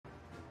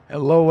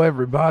Hello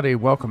everybody,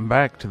 welcome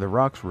back to the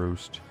Rocks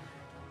Roost.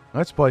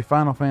 Let's play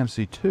Final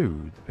Fantasy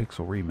II, the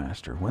Pixel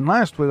Remaster. When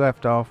last we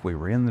left off, we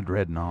were in the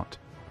Dreadnought,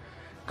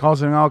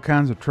 causing all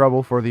kinds of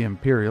trouble for the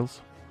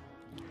Imperials.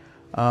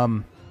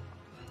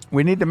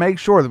 We need to make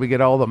sure that we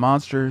get all the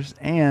monsters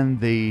and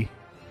the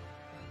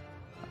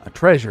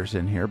treasures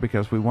in here,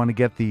 because we want to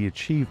get the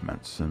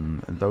achievements,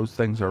 and those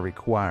things are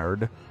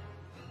required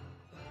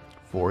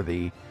for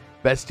the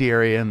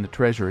bestiary and the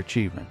treasure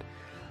achievement.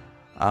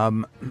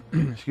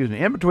 Excuse me.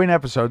 In between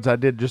episodes, I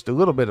did just a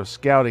little bit of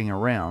scouting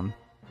around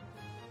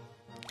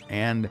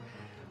and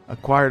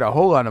acquired a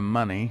whole lot of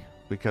money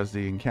because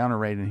the encounter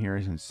rate in here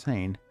is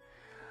insane.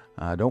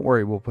 Don't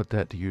worry, we'll put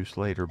that to use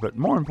later. But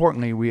more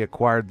importantly, we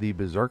acquired the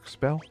Berserk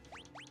spell,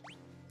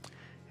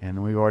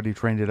 and we've already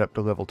trained it up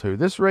to level 2.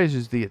 This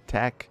raises the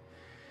attack.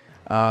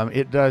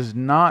 It does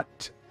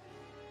not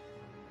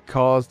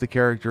cause the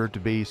character to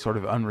be sort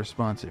of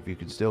unresponsive. You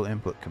can still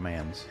input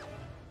commands,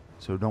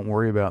 so don't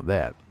worry about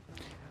that.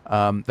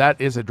 That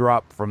is a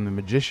drop from the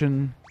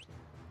Magician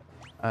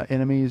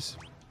enemies.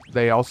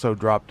 They also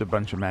dropped a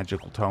bunch of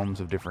magical tomes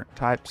of different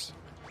types,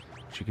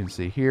 which you can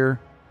see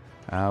here.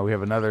 We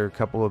have another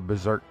couple of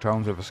Berserk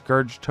tomes of a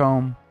Scourge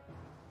tome,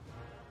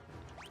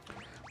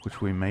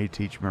 which we may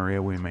teach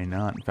Maria, we may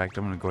not. In fact,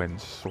 I'm going to go ahead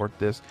and sort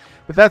this.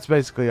 But that's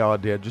basically all I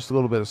did, just a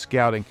little bit of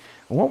scouting.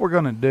 And what we're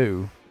going to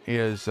do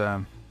is,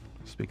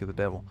 speak of the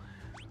devil,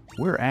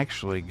 we're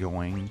actually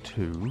going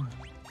to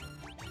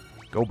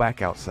go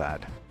back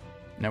outside.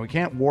 Now, we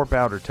can't warp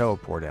out or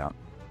teleport out.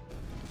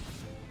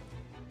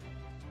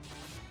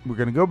 We're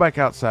going to go back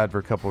outside for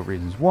a couple of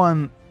reasons.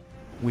 One,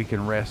 we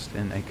can rest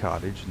in a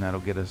cottage, and that'll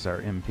get us our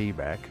MP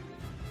back.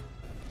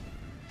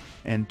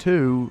 And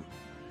two,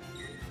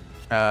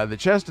 the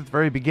chest at the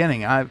very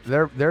beginning,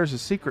 there's a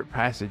secret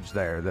passage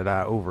there that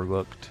I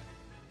overlooked.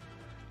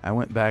 I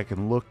went back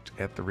and looked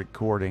at the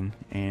recording,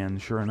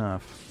 and sure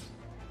enough,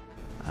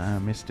 I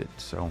missed it.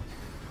 So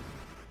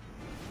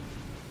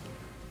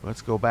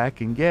let's go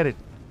back and get it.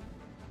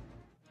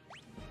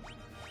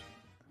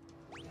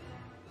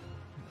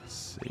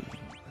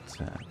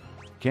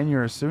 Can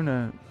your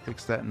Asuna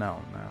fix that? No,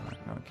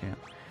 it can't.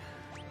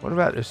 What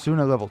about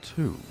Asuna level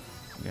 2?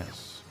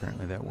 Yes,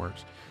 apparently that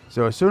works.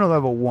 So Asuna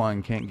level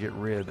 1 can't get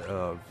rid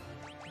of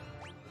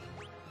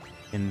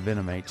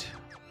Envenomate.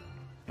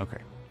 Okay.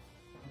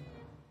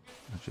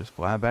 Let's just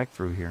fly back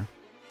through here.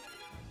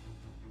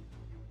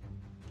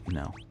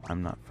 No,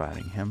 I'm not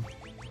fighting him.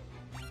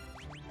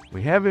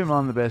 We have him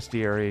on the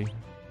bestiary.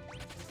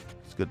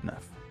 It's good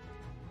enough.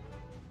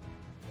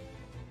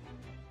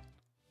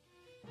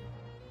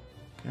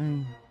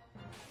 Okay.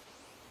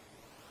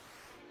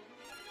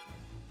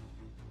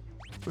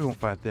 We won't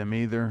fight them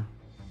either.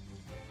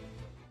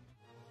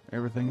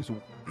 Everything's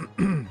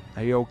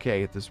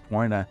a-okay at this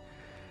point. I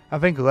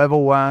think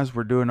level-wise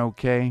we're doing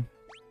okay.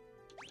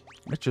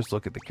 Let's just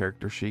look at the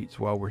character sheets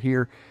while we're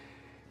here.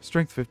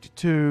 Strength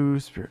 52,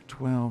 Spirit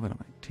 12,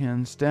 Intellect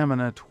 10,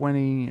 Stamina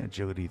 20,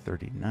 Agility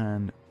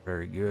 39.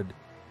 Very good.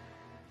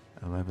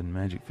 11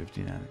 Magic,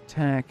 59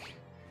 Attack.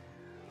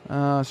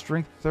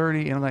 Strength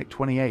 30, Intellect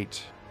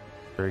 28.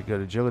 Very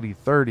good. Agility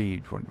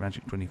 30,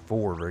 Magic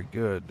 24. Very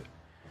good.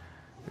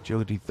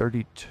 Agility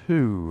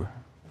 32.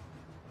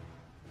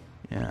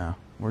 Yeah,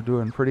 we're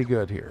doing pretty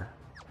good here.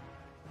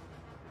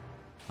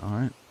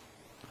 Alright.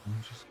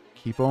 Let's just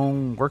keep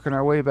on working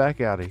our way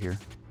back out of here.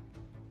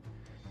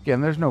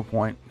 Again, there's no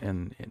point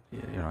in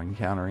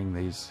encountering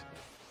these,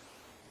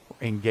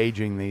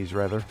 engaging these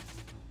rather.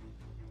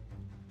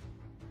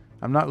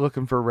 I'm not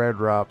looking for red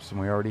drops, and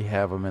we already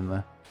have them in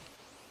the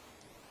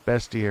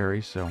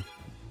bestiary, so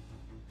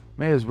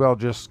may as well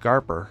just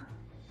scarp her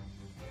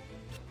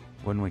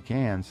when we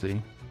can, see.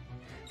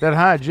 That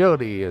high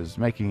agility is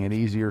making it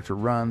easier to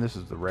run. This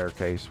is the rare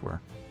case where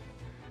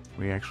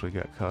we actually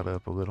got caught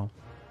up a little.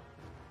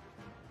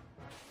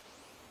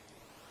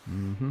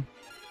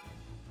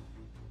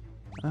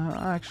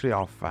 Actually,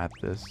 I'll fight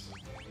this.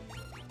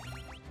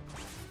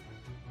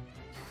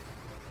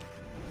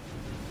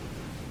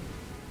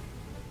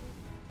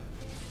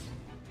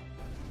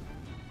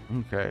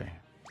 Okay.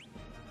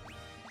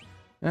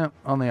 Yeah,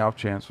 on the off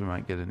chance we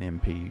might get an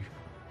MP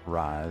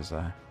rise,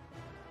 I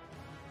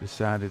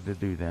decided to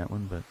do that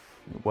one, but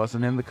it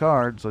wasn't in the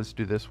cards. Let's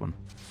do this one.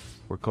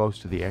 We're close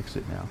to the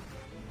exit now.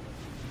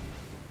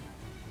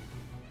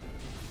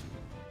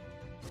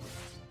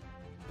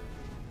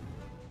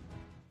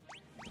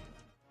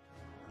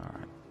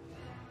 Alright.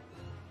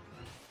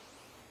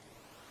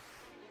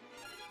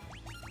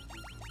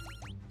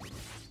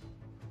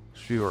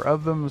 Fewer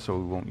of them, so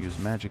we won't use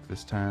magic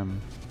this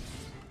time.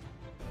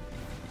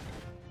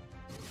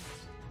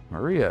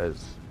 Maria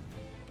is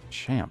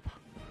champ.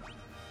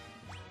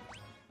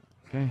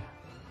 Okay.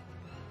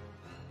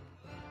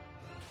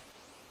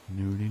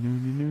 No.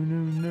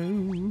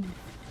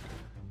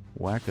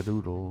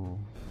 Whack-a-doodle.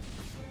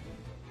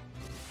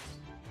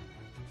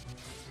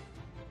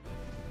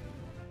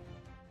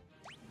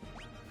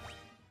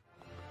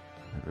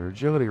 Their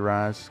agility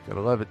rise.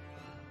 Gotta love it.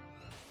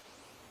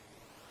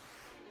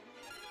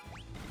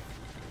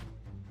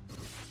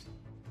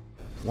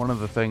 one of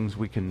the things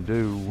we can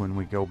do when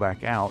we go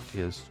back out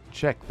is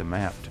check the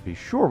map to be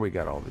sure we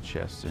got all the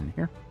chests in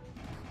here.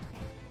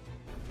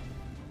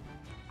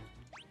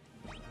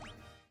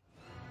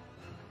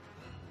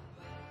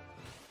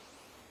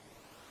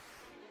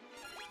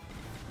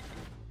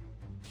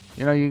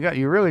 You know,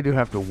 you really do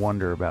have to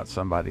wonder about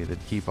somebody that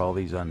keep all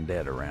these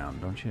undead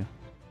around, don't you?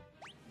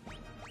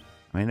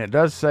 I mean, it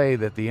does say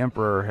that the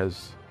Emperor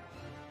has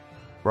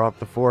brought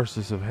the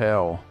forces of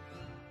hell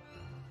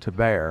to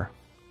bear.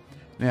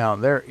 Now,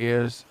 there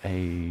is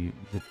the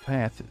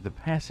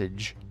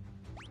passage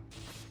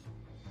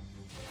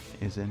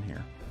is in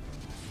here.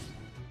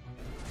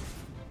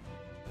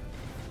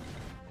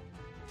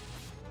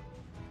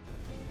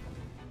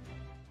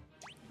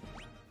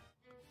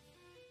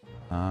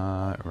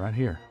 Right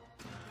here.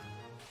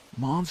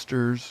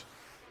 Monsters.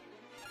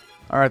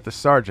 Alright, the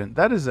Sergeant.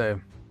 That is a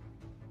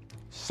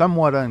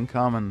somewhat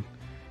uncommon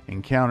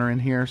encounter in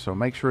here, so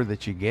make sure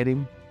that you get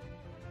him.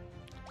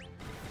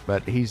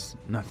 But he's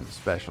nothing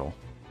special.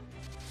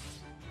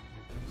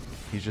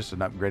 He's just an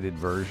upgraded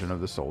version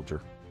of the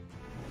soldier.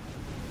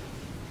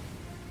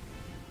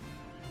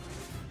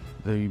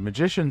 The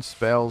magician's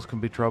spells can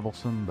be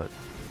troublesome, but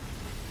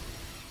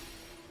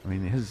I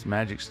mean, his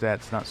magic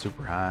stat's not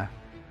super high.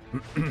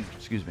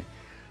 Excuse me.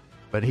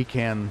 But he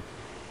can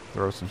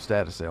throw some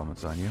status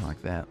ailments on you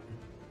like that.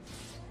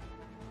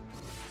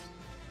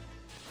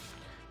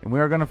 And we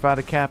are going to fight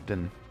a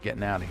captain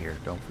getting out of here,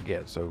 don't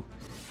forget. So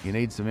you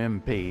need some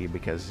MP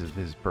because of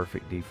his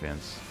perfect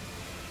defense.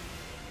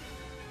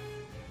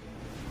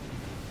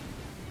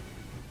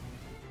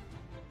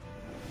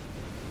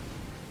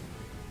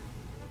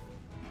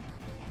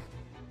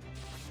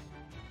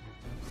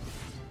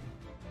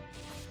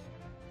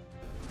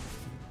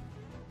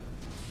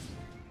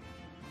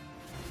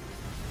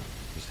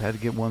 Just had to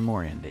get one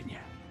more in, didn't you?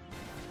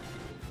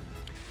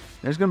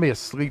 There's going to be a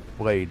sleep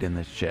blade in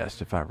this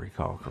chest, if I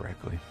recall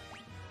correctly.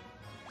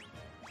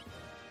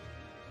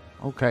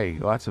 Okay,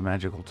 lots of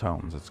magical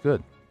tomes. That's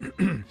good.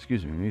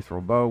 Excuse me,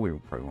 mithril bow, we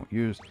probably won't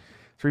use.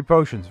 3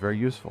 potions, very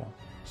useful.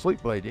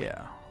 Sleep blade,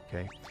 yeah.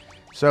 Okay.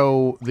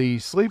 So, the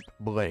sleep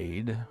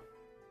blade,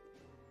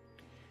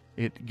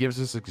 it gives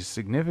us a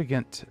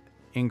significant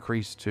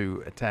increase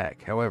to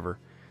attack. However,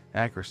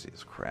 accuracy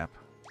is crap.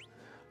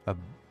 A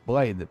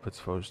blade that puts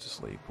foes to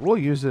sleep. We'll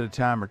use it a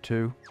time or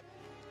two,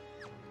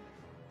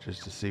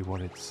 just to see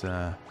what it's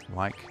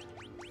like.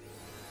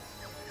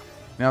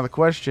 Now, the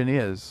question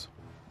is,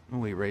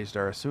 we raised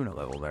our Asuna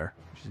level there.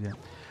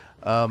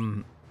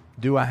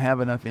 Do I have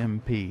enough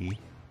MP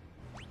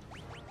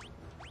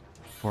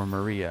for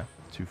Maria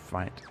to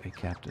fight a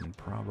captain?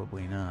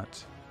 Probably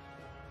not.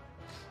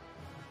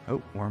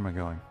 Oh, where am I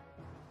going?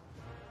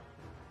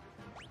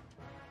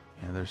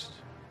 Yeah, there's...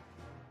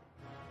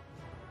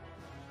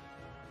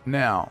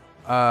 Now,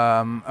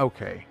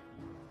 okay.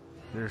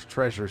 There's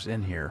treasures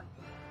in here.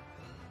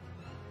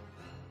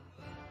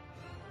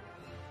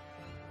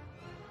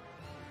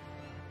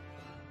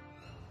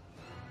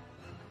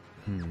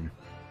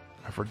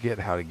 I forget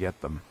how to get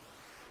them.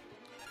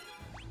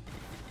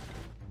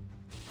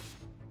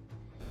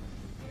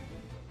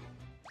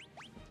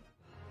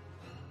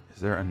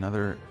 Is there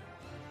another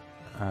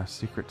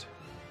secret?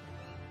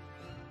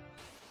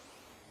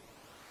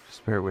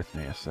 Just bear with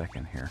me a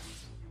second here.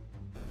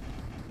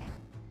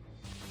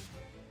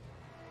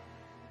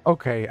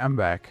 Okay, I'm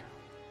back.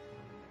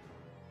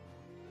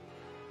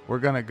 We're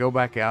gonna go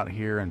back out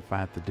here and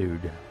fight the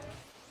dude.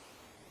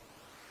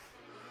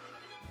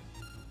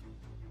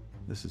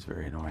 This is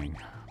very annoying.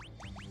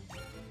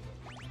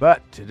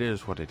 But it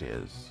is what it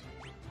is.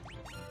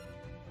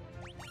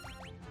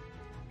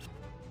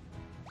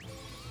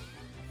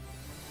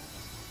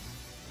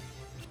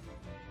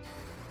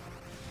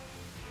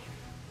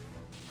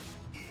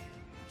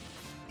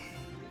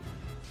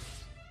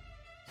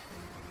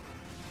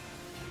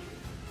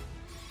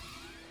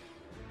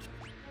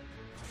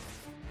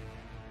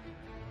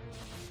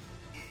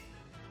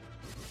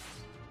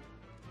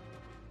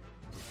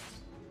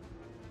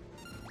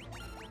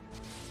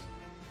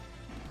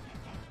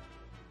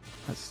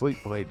 That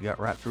sleep blade got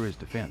right through his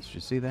defense. Did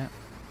you see that?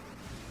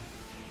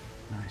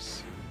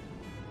 Nice.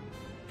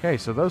 Okay,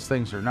 so those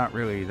things are not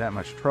really that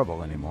much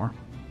trouble anymore.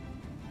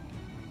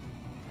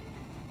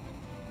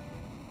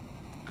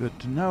 Good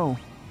to know.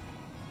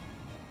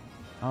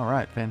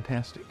 Alright,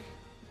 fantastic.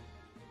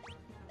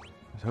 I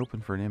was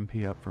hoping for an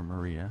MP up for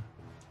Maria.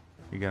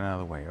 You got out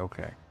of the way,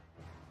 okay.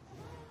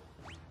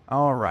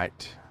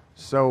 Alright,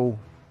 so...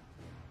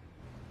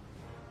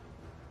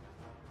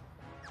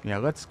 yeah,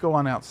 let's go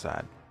on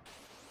outside.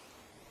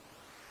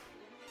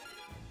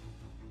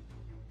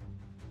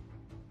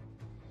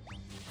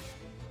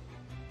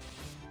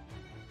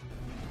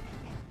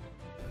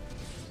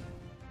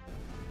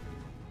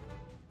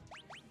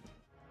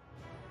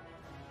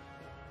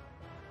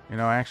 You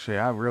know, actually,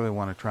 I really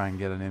want to try and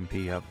get an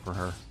MP up for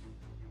her.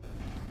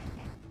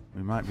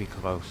 We might be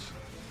close.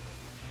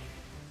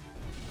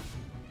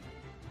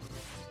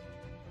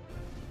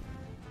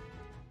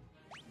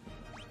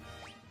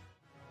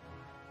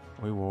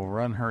 We will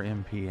run her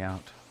MP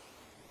out.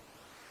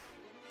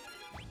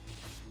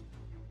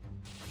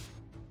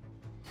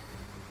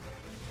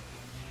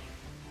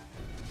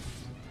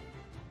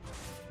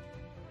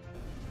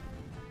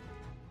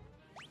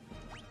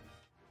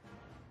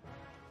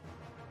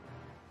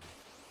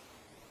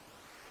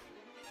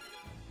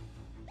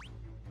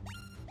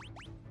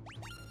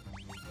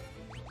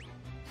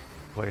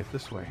 play it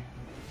this way.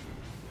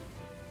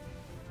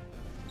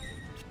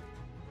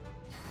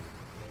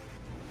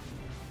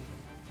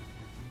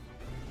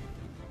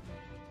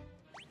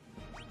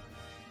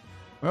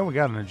 Well, we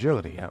got an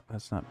agility. Yep,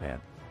 that's not bad.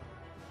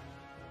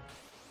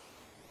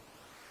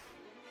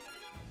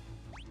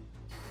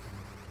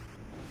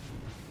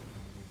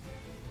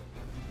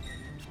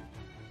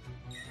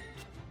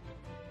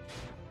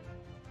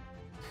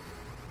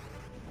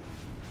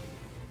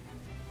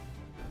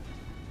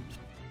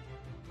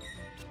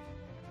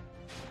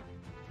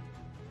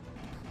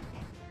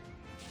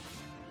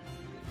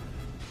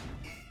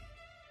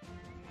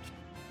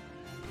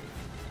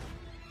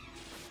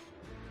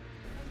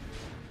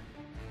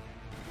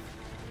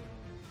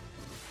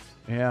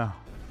 Yeah.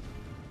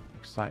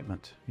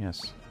 Excitement.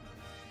 Yes.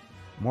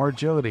 More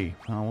agility.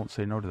 I won't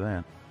say no to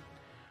that.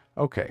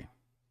 Okay.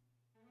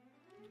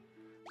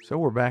 So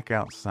we're back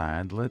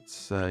outside.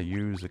 Let's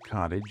use a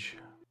cottage.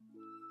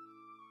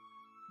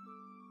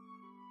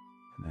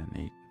 And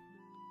then eat.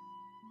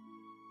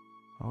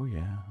 Oh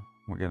yeah.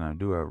 We're going to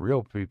do a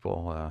real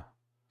people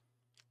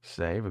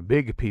save. A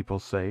big people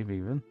save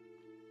even.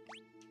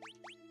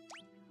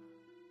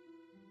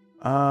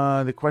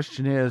 The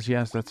question is,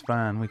 yes, that's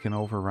fine. We can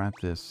overwrite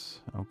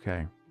this.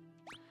 Okay.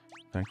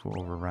 Thanks, we'll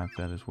overwrite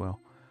that as well.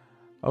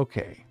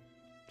 Okay.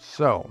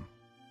 So,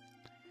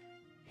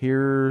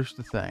 here's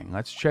the thing.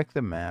 Let's check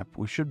the map.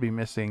 We should be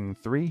missing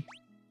 3.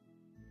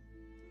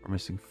 We're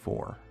missing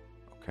 4.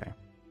 Okay.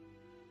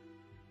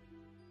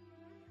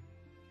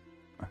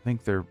 I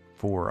think there are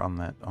 4 on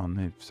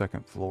the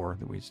second floor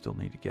that we still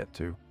need to get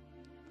to.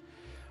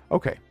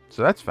 Okay,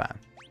 so that's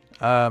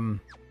fine.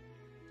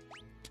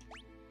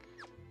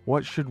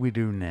 What should we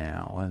do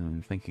now?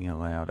 I'm thinking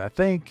aloud. I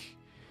think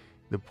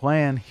the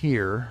plan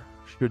here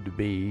should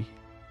be...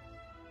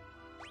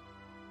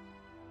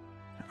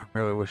 I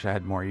really wish I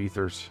had more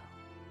ethers.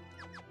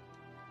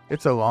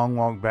 It's a long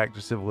walk back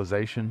to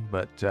civilization,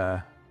 but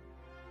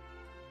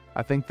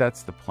I think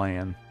that's the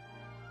plan.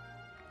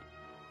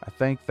 I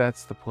think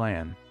that's the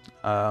plan.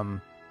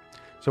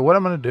 So what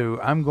I'm going to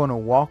do, I'm going to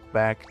walk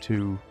back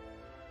to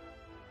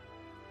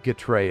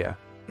Getrea.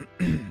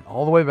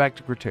 All the way back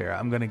to Getrea.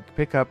 I'm going to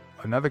pick up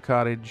another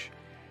cottage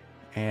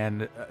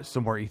and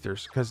some more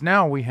ethers. Because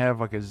now we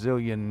have like a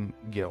zillion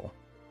gil.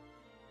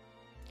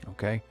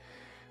 Okay?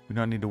 We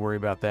don't need to worry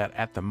about that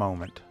at the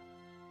moment.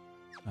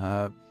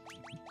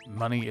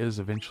 Money is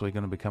eventually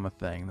going to become a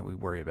thing that we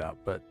worry about.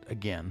 But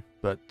again,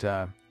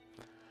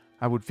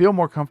 I would feel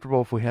more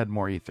comfortable if we had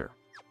more ether.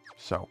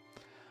 So,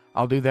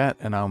 I'll do that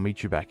and I'll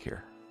meet you back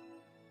here.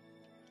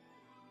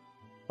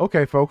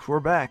 Okay, folks, we're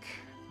back.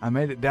 I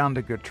made it down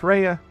to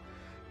Getrea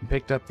and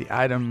picked up the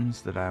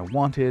items that I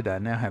wanted. I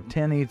now have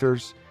 10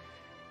 ethers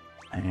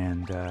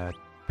and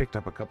picked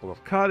up a couple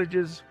of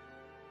cottages.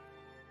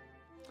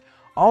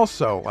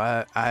 Also,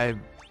 I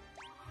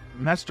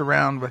messed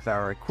around with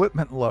our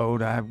equipment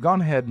load. I've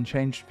gone ahead and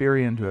changed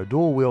Fury into a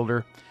dual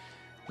wielder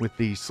with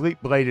the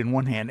sleep blade in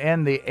one hand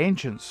and the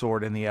ancient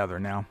sword in the other.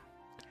 Now,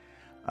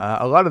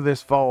 a lot of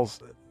this falls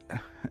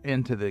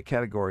into the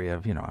category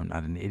of, you know, I'm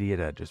not an idiot.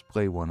 I just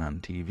play one on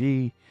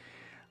TV.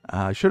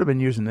 I should have been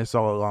using this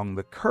all along.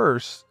 The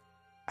curse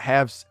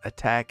has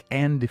attack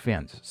and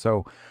defense.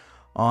 So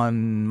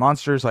on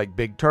monsters like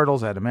big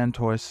turtles,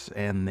 adamantois,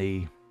 and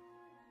the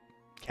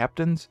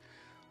captains,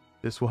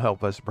 this will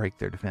help us break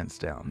their defense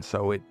down.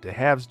 So it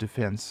halves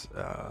defense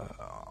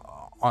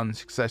on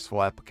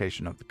successful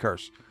application of the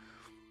curse,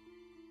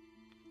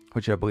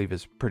 which I believe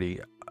is pretty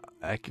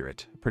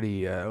accurate,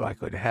 pretty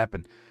likely to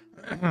happen.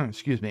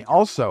 Excuse me.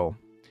 Also,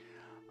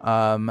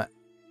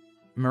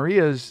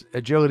 Maria's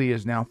agility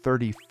is now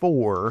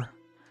 34,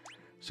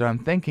 so I'm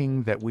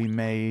thinking that we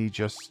may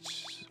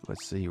just,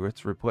 let's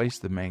replace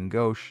the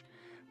mangosh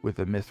with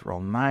a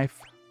mithril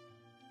knife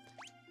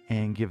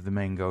and give the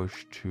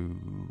mangosh to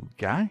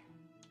Guy.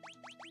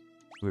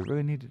 Do we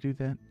really need to do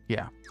that?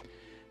 Yeah.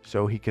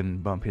 So he can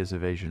bump his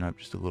evasion up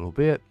just a little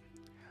bit.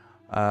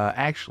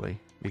 Actually,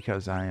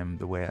 because I am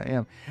the way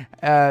I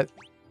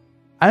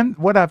am.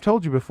 What I've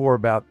told you before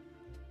about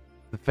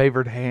the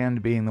favored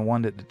hand being the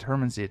one that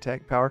determines the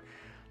attack power,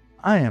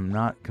 I am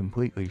not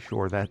completely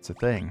sure that's a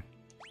thing.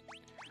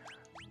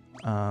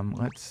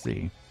 Let's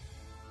see.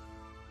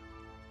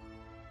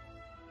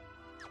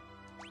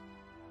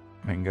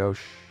 Mangosh,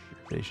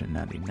 evasion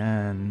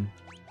 99.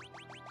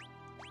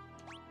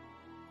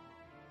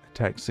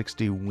 Attack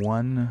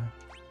 61.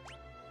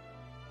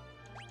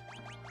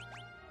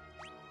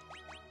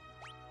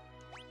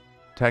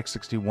 Attack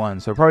 61,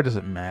 so it probably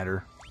doesn't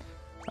matter.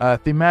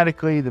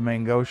 Thematically, the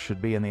mangosh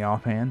should be in the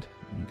offhand,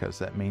 because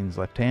that means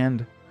left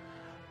hand.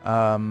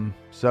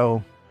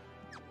 So,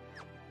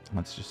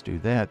 let's just do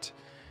that.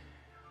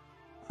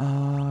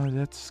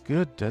 That's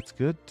good, that's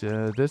good.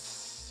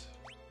 This,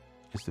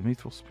 is the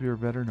mithril spear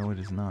better? No, it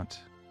is not.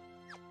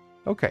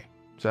 Okay,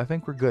 so I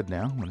think we're good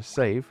now. I'm going to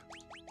save.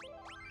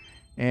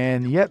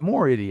 And yet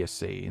more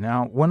idiocy.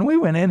 Now, when we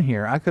went in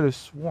here, I could have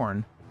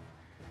sworn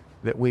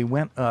that we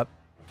went up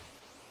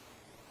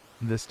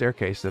the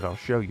staircase that I'll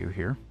show you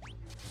here.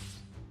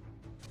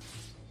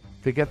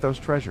 to get those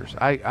treasures.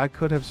 I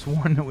could have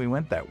sworn that we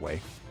went that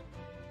way.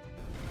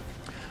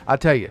 I'll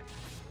tell you,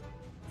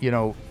 you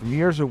know, from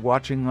years of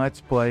watching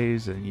Let's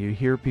Plays, and you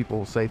hear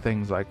people say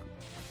things like,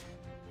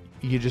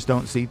 you just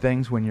don't see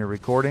things when you're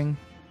recording,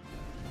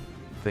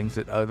 things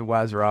that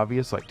otherwise are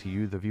obvious, like to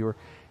you, the viewer.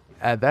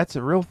 That's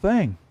a real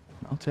thing,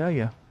 I'll tell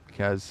you,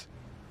 because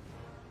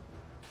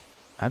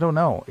I don't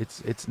know.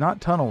 It's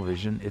not tunnel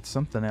vision. It's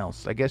something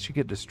else. I guess you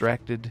get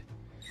distracted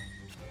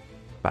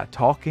by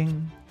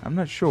talking. I'm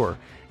not sure.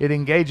 It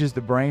engages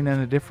the brain in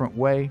a different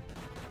way.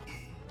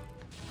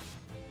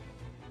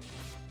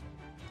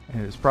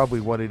 And it's probably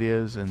what it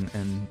is.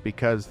 And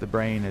because the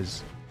brain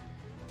is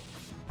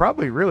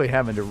probably really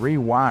having to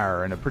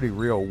rewire in a pretty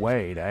real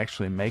way to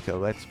actually make a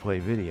Let's Play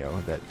video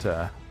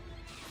that,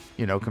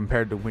 you know,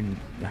 compared to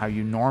how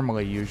you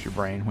normally use your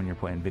brain when you're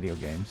playing video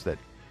games, that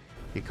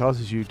it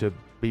causes you to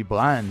be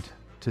blind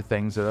to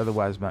things that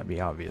otherwise might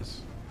be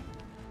obvious.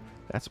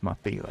 That's my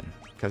feeling.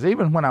 Because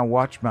even when I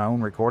watch my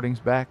own recordings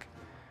back,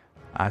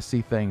 I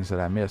see things that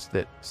I missed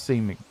that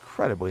seem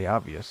incredibly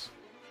obvious.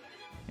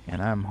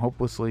 And I'm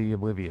hopelessly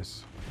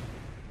oblivious.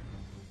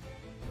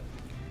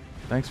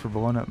 Thanks for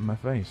blowing up in my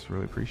face.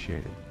 Really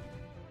appreciate it.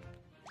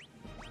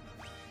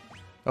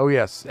 Oh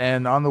yes,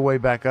 and on the way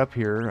back up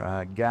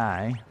here,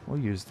 Guy, we'll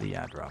use the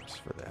eye drops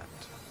for that.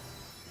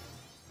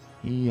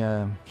 He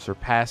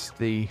surpassed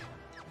the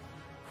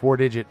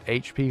 4-digit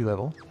HP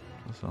level,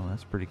 so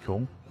that's pretty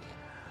cool.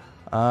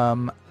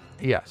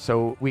 Yeah,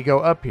 so we go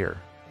up here.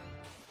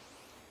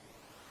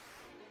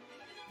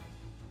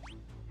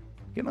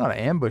 Getting a lot of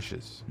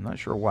ambushes. I'm not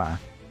sure why.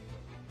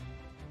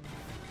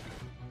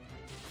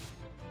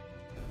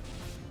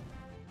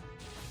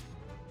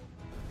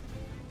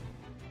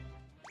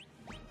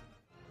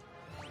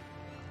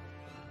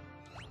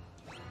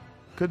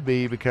 Could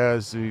be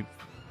because the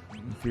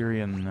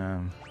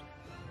Furion...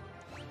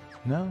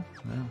 No,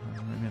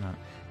 maybe not.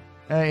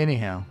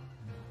 Anyhow.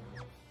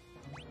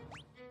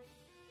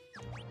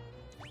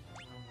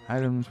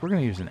 Items. We're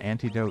going to use an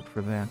antidote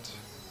for that.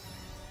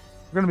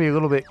 We're going to be a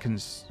little bit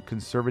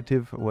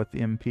conservative with the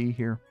MP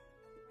here.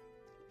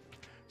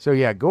 So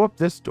yeah, go up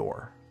this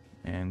door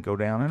and go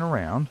down and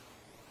around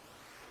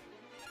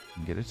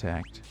and get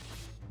attacked.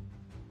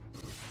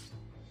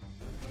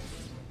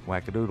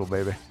 Whack-a-doodle,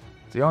 baby.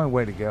 It's the only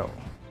way to go.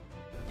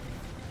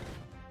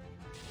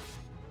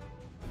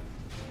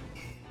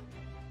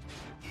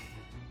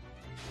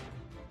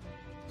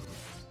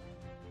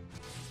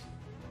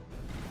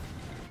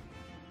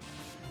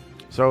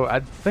 So I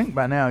think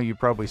by now you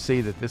probably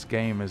see that this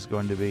game is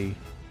going to be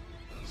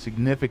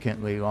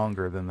significantly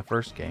longer than the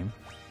first game.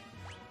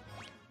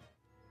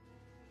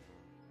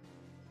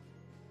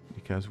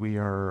 Because we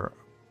are...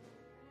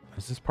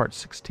 Is this part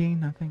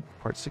 16, I think?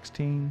 Part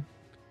 16,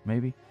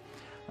 maybe?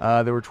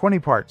 There were 20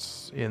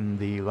 parts in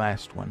the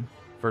last one.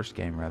 First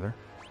game, rather.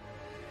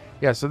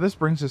 Yeah, so this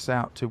brings us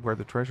out to where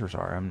the treasures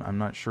are. I'm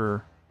not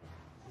sure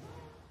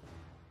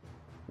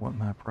what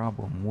my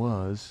problem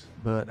was,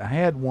 but I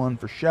had one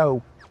for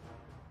show.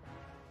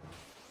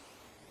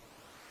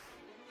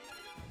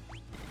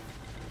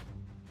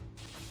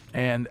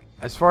 And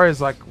as far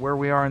as like where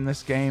we are in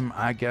this game,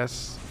 I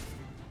guess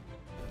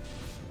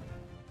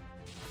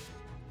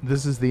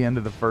this is the end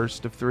of the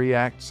first of 3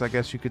 acts, I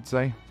guess you could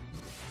say.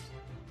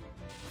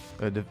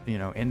 You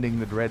know, ending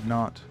the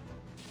Dreadnought.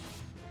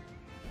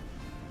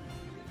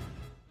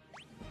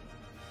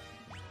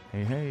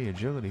 Hey,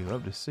 agility,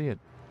 love to see it.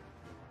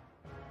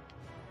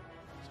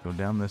 Let's go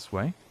down this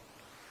way.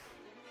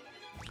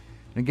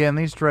 And again,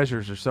 these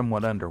treasures are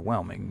somewhat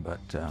underwhelming, but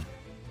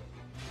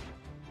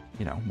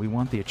you know, we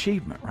want the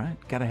achievement, right?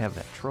 Gotta have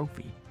that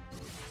trophy.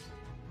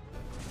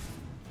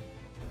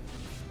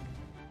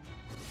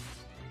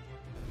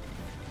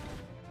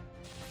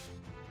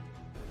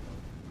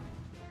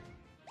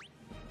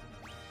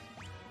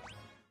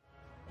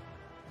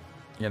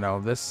 You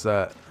know, this,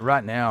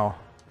 right now,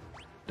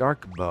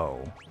 Dark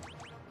Bow.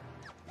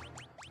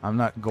 I'm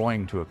not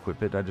going to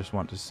equip it. I just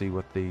want to see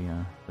what the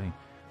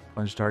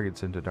plunge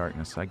targets into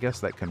darkness. I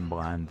guess that can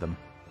blind them.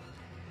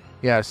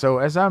 Yeah, so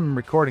as I'm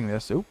recording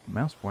this... Oop,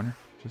 mouse pointer.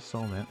 Just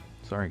saw that.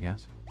 Sorry,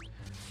 guys.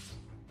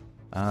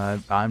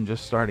 I'm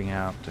just starting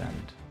out,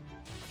 and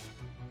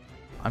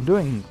I'm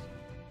doing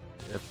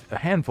a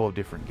handful of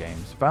different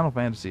games. Final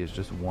Fantasy is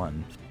just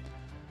one.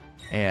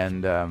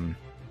 And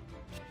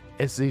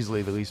it's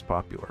easily the least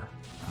popular.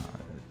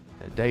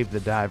 Dave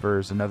the Diver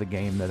is another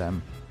game that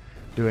I'm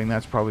doing.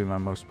 That's probably my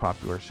most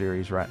popular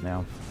series right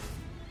now.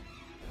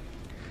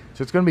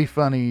 So it's going to be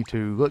funny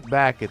to look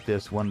back at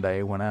this one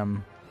day when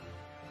I'm,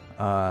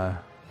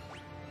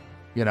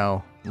 you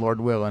know,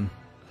 Lord willing,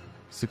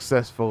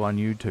 successful on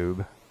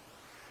YouTube.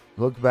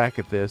 Look back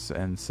at this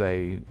and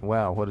say,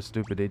 wow, what a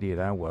stupid idiot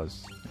I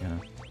was. You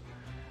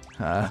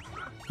know.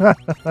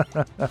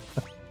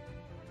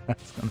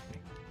 That's going to be...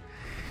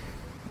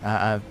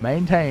 I've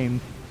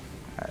maintained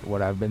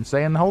what I've been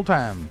saying the whole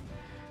time.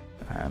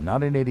 I'm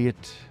not an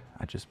idiot.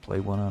 I just play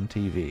one on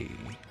TV.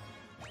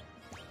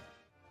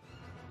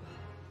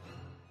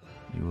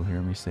 You will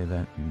hear me say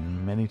that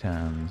many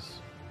times.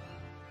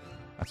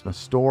 That's my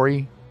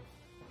story.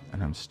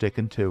 And I'm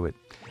sticking to it.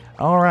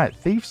 All right,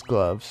 Thief's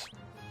Gloves.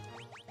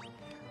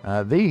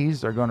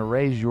 These are going to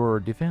raise your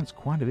defense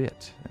quite a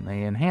bit. And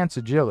they enhance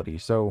agility.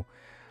 So,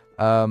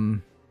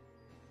 you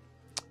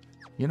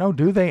know,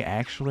 do they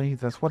actually?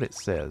 That's what it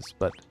says.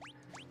 But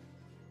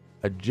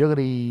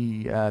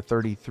agility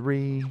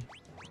 33.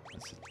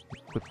 Let's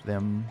equip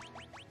them.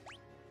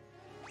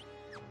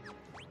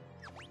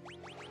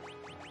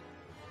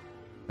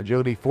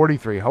 Agility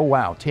 43. Oh,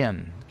 wow.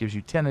 10. Gives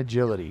you 10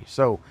 agility.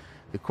 So,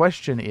 the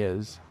question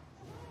is,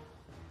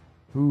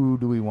 who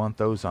do we want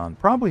those on?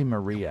 Probably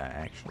Maria,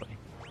 actually.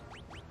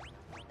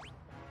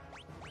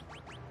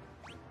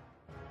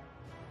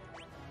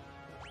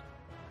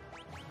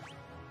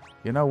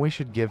 You know, we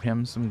should give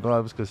him some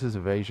gloves because his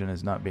evasion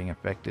is not being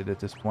affected at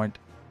this point.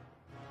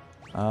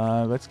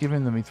 Let's give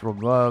him the mithril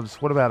gloves.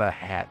 What about a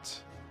hat?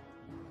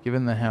 Give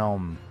him the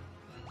helm.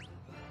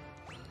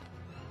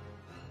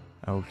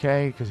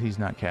 Okay, because he's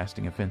not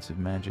casting offensive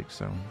magic,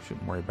 so we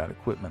shouldn't worry about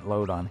equipment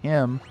load on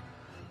him.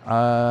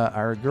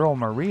 Our girl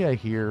Maria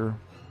here.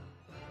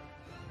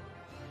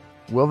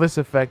 Will this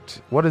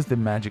affect... What is the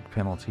magic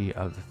penalty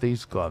of the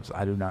Thieves' Gloves?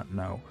 I do not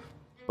know.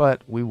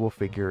 But we will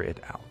figure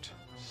it out.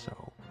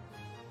 So,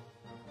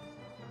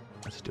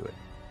 let's do it.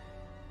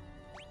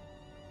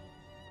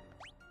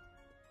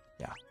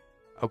 Yeah.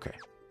 Okay.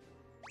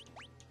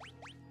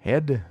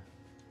 Head.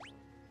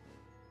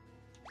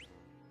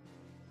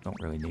 Don't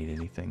really need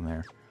anything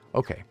there.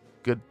 Okay.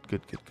 Good.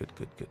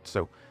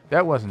 So,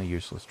 that wasn't a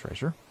useless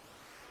treasure.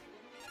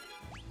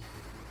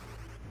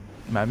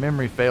 My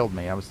memory failed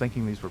me. I was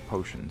thinking these were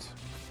potions.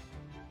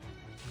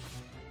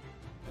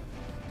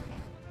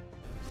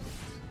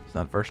 It's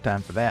not the first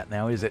time for that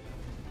now, is it?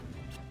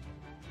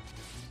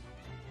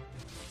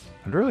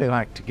 I'd really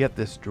like to get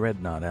this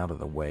dreadnought out of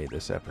the way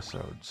this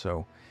episode.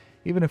 So,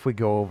 even if we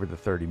go over the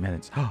 30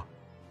 minutes... Oh,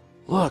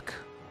 look!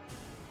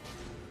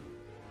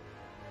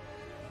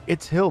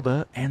 It's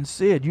Hilda and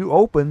Sid. You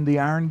opened the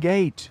iron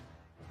gate.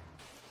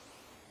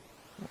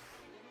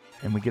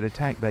 And we get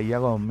attacked by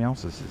yellow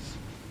muses.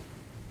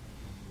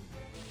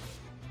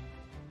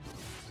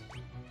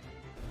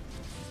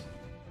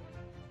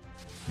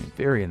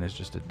 Therian is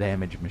just a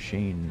damage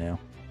machine now.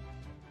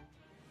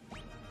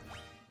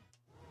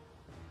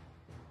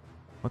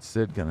 What's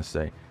Sid gonna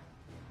say?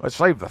 Let's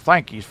save the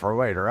thank yous for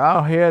later.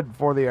 I'll head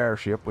for the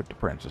airship with the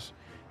princess.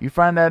 You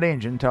find that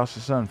engine, toss the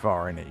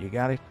sunflower in it. You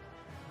got it?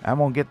 I'm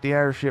gonna get the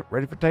airship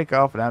ready for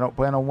takeoff, and I don't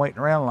plan on waiting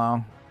around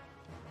long.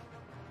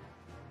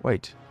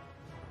 Wait.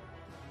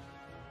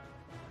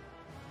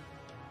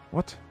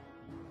 What?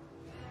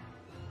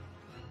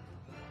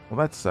 Well,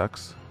 that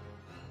sucks.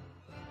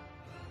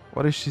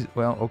 What is she...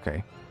 Well,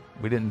 okay.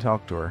 We didn't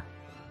talk to her.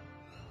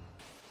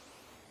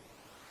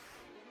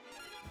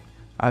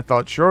 I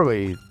thought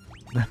surely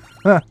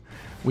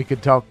we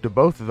could talk to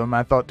both of them.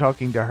 I thought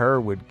talking to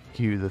her would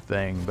cue the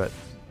thing, but...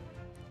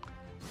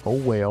 Oh,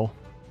 well.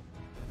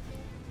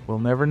 We'll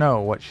never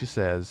know what she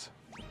says.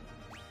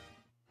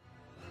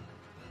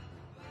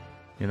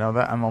 You know,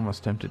 that I'm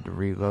almost tempted to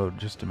reload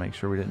just to make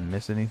sure we didn't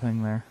miss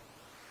anything there.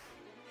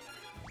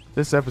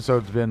 This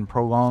episode's been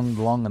prolonged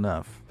long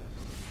enough.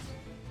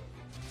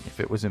 If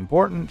it was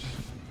important,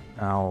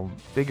 I'll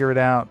figure it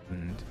out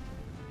and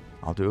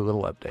I'll do a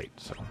little update.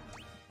 So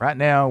right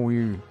now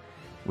we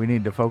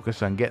need to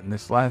focus on getting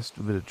this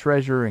last bit of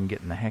treasure and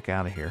getting the heck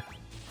out of here.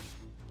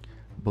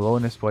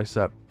 Blowing this place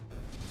up.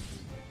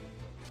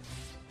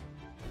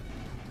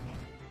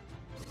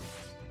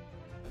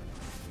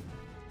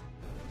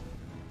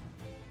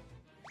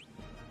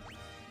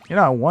 You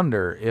know, I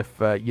wonder if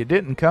you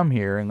didn't come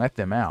here and let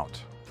them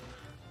out.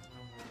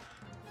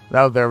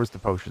 Oh, there was the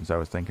potions I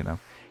was thinking of.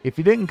 If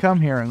you didn't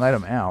come here and let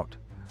them out,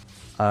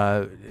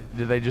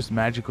 do they just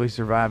magically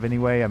survive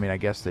anyway? I mean, I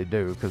guess they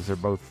do, because they're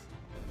both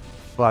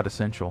plot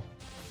essential.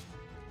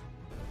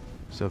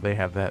 So they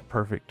have that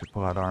perfect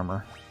plot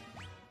armor.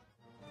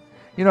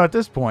 You know, at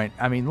this point,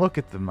 I mean, look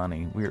at the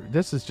money.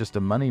 This is just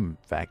a money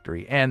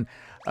factory. And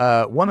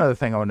one other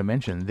thing I want to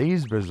mention,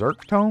 these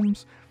Berserk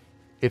tomes,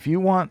 if you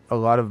want a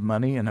lot of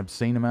money, an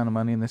obscene amount of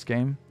money in this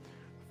game,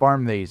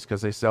 farm these,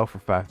 because they sell for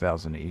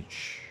 5,000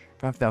 each.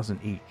 5,000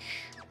 each.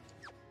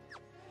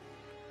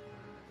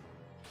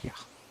 Yeah.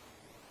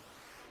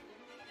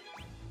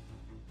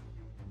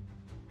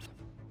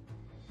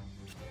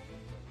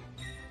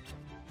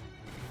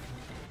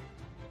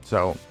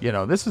 So, you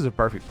know, this is a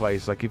perfect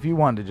place. Like, if you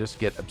wanted to just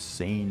get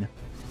obscene,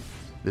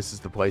 this is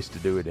the place to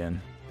do it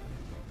in.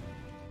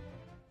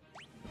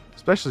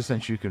 Especially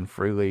since you can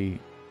freely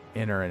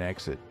enter and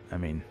exit. I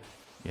mean,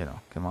 you know,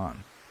 come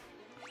on.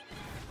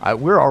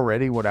 We're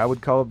already what I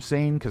would call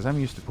obscene, because I'm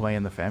used to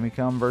playing the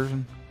Famicom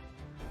version.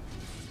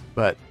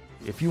 But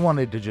if you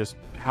wanted to just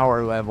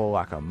power level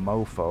like a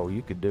mofo,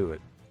 you could do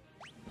it.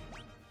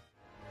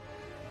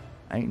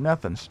 Ain't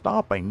nothing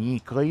stopping ye,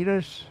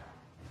 Cletus.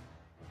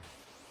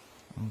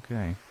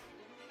 Okay.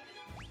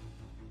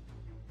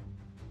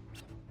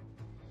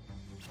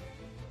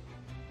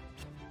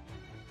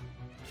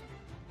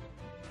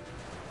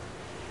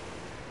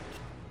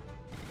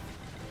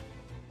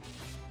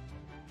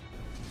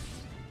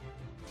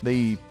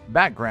 The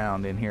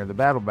background in here, the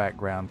battle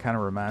background, kind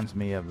of reminds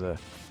me of the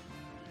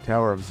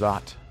Tower of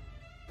Zot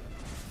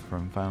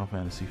from Final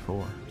Fantasy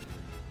IV.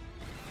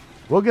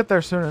 We'll get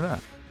there soon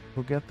enough.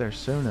 We'll get there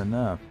soon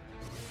enough.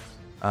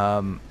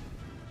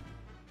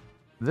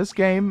 This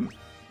game,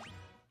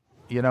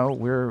 you know,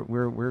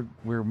 we're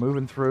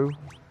moving through.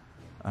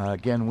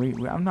 Again,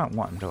 I'm not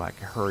wanting to like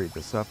hurry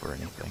this up or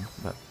anything,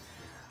 but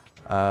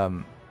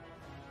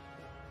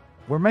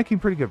we're making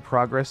pretty good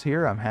progress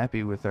here. I'm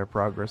happy with our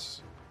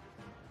progress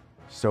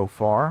so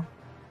far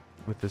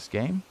with this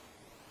game,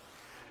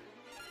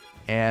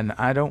 and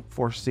I don't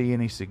foresee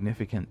any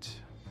significant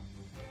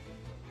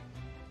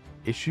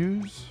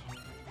issues.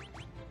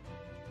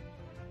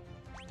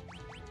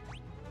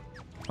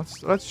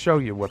 Let's show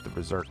you what the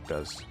Berserk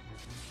does.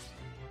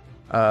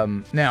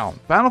 Now,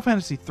 Final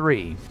Fantasy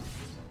III,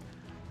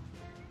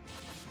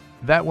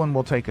 that one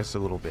will take us a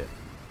little bit.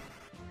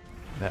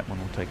 That one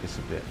will take us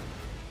a bit.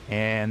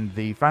 And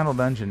the final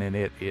dungeon in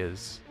it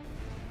is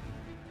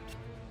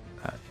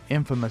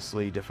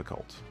infamously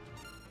difficult.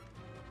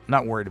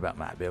 Not worried about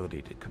my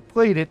ability to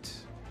complete it.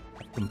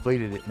 I've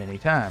completed it many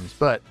times,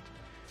 but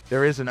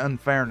there is an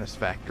unfairness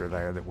factor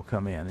there that will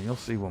come in, and you'll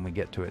see when we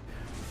get to it.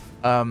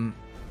 Final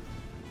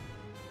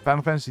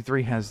Fantasy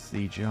III has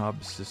the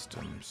job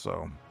system,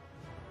 so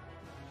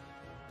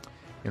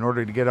in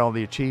order to get all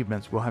the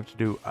achievements, we'll have to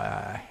do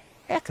a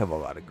heck of a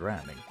lot of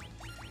grinding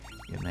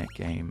in that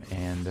game.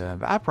 And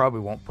I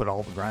probably won't put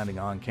all the grinding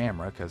on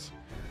camera, because,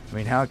 I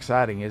mean, how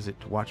exciting is it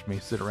to watch me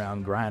sit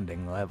around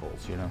grinding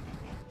levels, you know?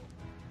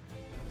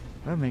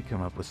 That may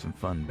come up with some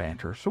fun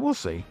banter, so we'll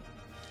see.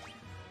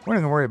 We're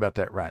not going to worry about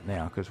that right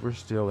now, because we're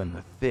still in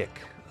the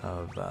thick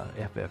of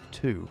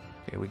FF2.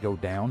 Okay, we go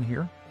down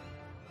here.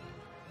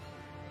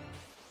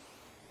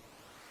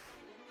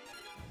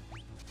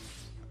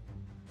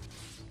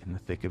 In the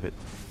thick of it.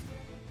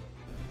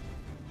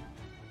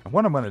 And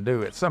what I'm going to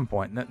do at some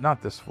point,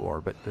 not this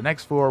floor, but the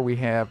next floor we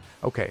have...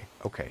 Okay.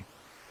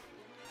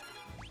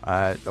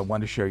 I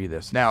want to show you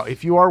this. Now,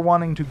 if you are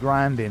wanting to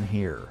grind in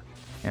here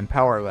and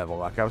power level,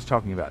 like I was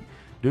talking about,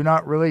 do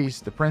not release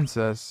the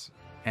Princess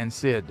and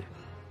Cid.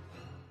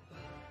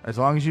 As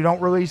long as you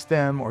don't release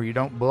them or you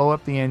don't blow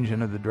up the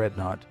engine of the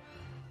Dreadnought,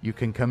 you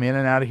can come in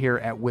and out of here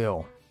at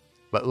will.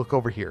 But look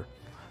over here.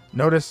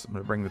 Notice, I'm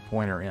going to bring the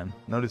pointer in.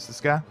 Notice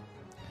this guy?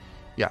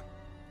 Yeah.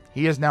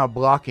 He is now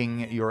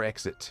blocking your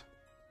exit.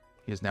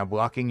 He is now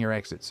blocking your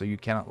exit, so you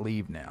cannot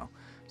leave now.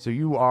 So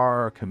you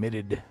are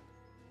committed.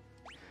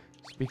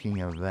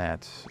 Speaking of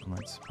that,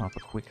 let's pop a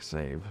quick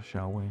save,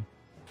 shall we?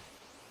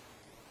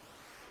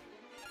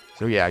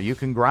 So yeah, you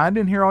can grind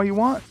in here all you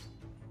want.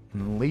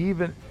 And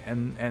leave it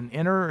and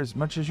enter as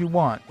much as you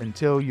want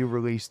until you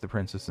release the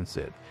Princess and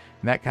Cid.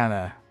 And that kind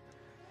of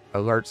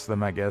alerts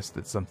them, I guess,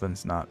 that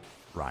something's not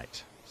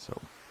right. So...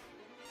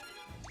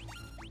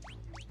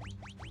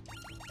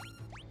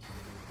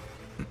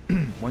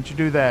 once you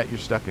do that, you're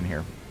stuck in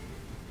here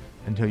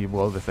until you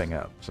blow the thing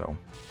up. So,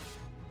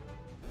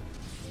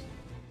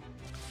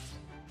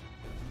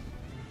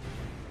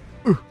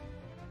 I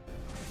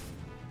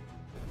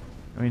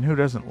mean, who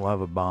doesn't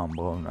love a bomb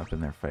blowing up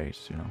in their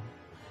face, you know?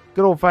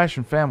 Good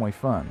old-fashioned family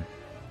fun.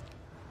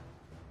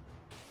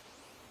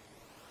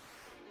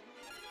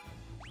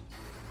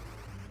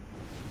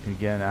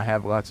 Again, I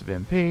have lots of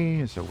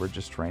MP, so we're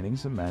just training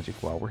some magic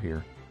while we're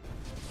here.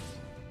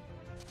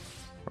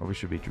 Or we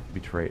should be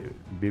betrayed.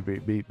 And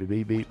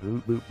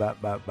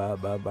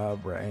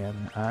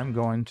I'm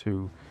going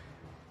to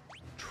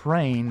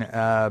train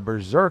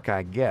Berserk,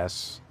 I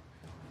guess.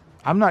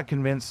 I'm not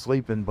convinced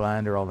Sleep and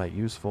Blind are all that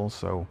useful,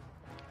 so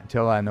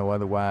until I know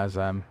otherwise,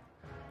 I'm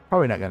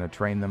probably not going to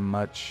train them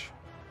much.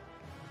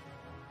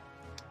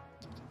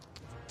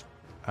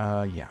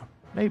 Yeah.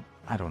 Maybe,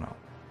 I don't know.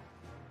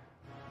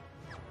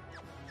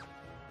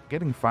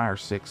 Getting Fire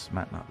 6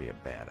 might not be a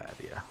bad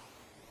idea.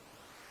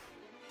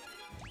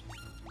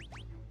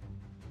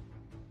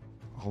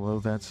 Although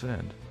that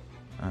said,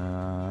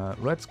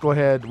 let's go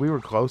ahead. We were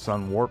close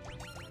on Warp.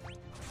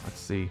 Let's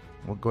see.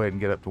 We'll go ahead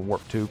and get up to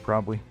Warp 2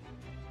 probably.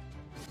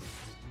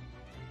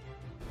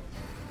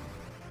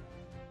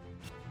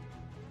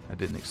 I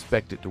didn't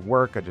expect it to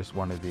work. I just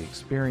wanted the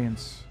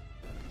experience.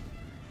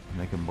 And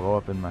they can blow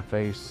up in my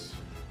face.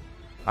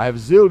 I have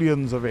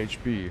zillions of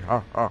HP.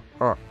 Ha ha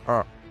ha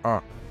ha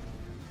ha.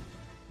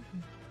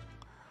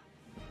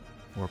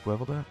 Warp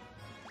leveled up.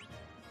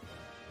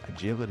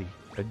 Agility.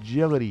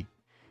 Agility.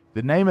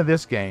 The name of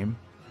this game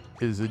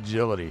is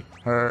Agility.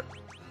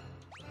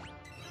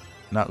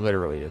 Not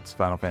literally, it's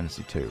Final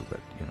Fantasy II, but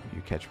you know,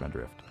 you catch my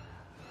drift.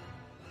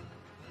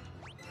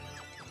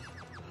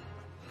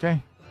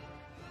 Okay.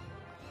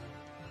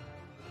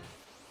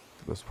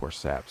 Those poor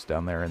saps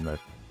down there in the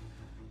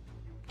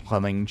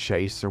plumbing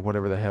chase or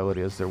whatever the hell it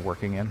is they're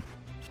working in.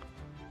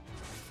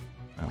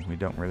 Oh, we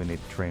don't really need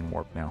to train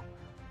Warp now.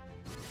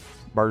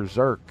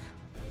 Berserk.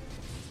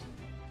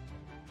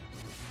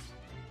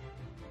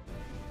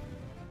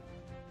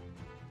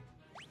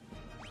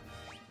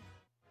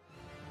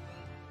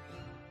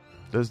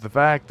 Does the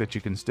fact that you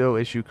can still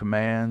issue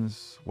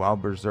commands while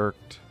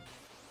berserked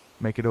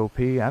Make it OP?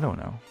 I don't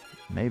know.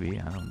 Maybe.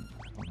 I don't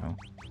know.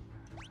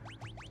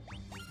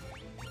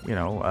 You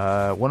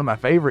know, one of my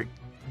favorite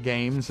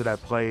games that I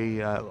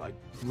play like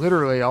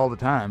literally all the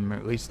time, or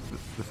at least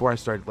before I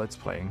started Let's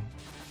Playing,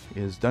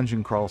 is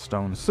Dungeon Crawl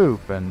Stone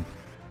Soup, and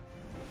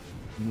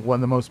one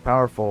of the most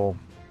powerful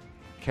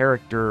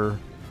character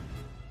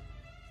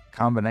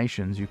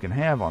combinations you can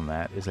have on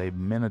that is a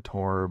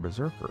Minotaur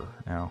Berserker.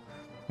 Now,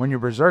 when you're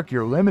Berserk,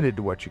 you're limited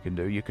to what you can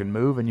do. You can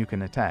move and you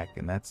can attack,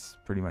 and that's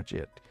pretty much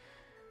it.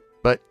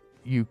 But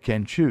you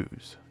can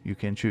choose. You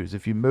can choose.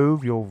 If you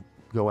move, you'll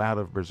go out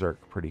of Berserk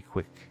pretty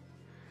quick.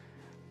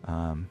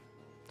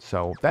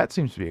 So that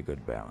seems to be a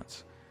good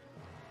balance.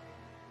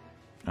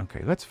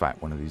 Okay, let's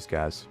fight one of these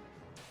guys.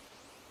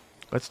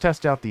 Let's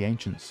test out the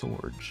ancient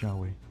sword, shall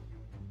we?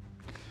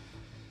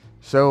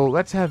 So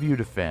let's have you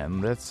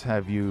defend. Let's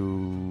have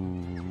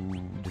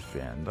you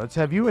defend. Let's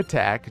have you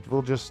attack.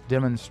 We'll just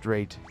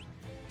demonstrate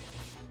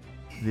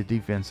the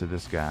defense of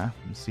this guy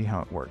and see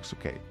how it works.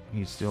 Okay,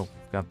 he's still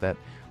got that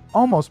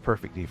almost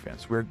perfect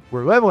defense. We're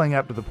leveling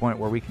up to the point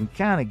where we can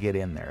kind of get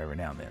in there every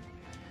now and then.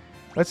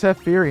 Let's have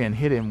Furion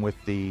hit him with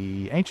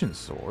the ancient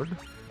sword.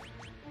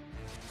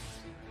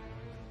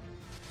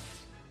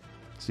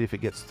 See if it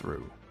gets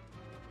through.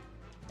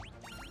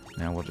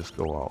 Now we'll just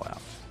go all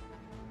out.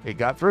 It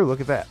got through.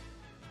 Look at that.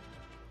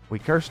 We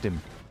cursed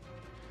him.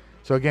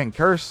 So again,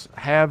 curse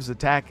halves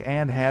attack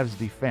and halves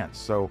defense.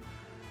 So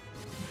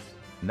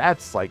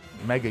that's like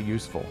mega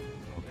useful.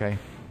 Okay.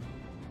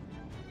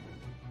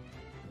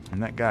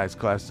 And that guy's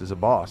classed as a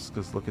boss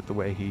because look at the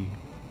way he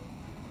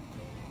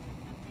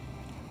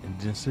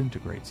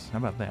disintegrates. How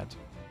about that?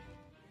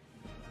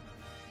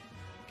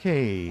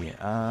 Okay.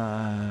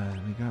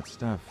 We got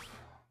stuff.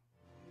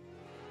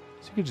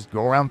 So you can just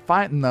go around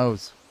fighting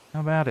those. How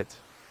about it?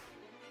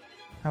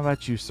 How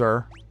about you,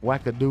 sir?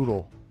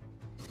 Wackadoodle.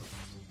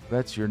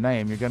 That's your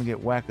name. You're going to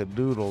get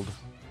wackadoodled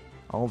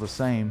all the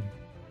same.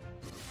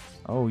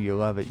 Oh, you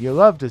love it. You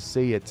love to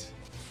see it.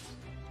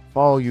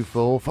 Fall, you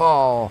fool.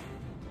 Fall.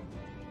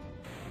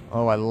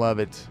 Oh, I love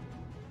it.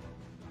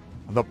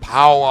 The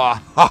power.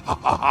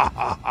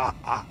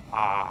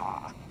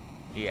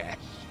 Yes.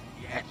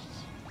 Yes.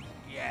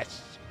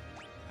 Yes.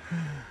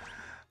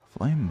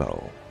 Flame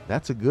bow.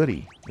 That's a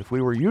goodie. If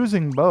we were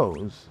using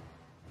bows,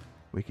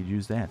 we could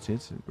use that. See,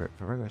 it's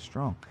very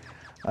strong.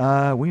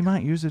 We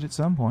might use it at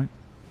some point.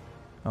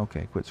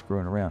 Okay, quit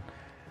screwing around.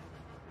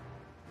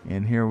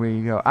 And here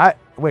we go.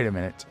 Wait a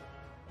minute.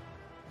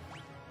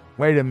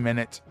 Wait a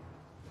minute.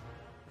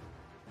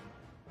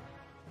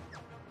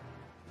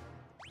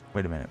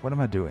 Wait a minute. What am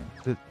I doing?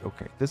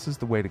 Okay, this is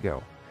the way to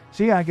go.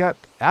 See, I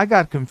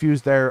got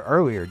confused there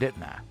earlier,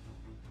 didn't I?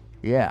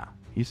 Yeah,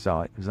 you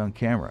saw it. It was on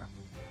camera.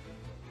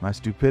 My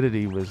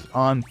stupidity was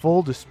on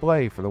full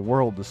display for the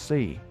world to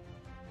see.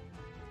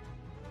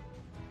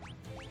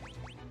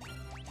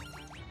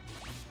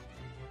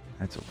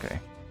 That's okay.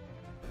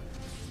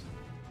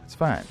 It's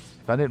fine.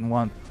 If I didn't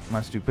want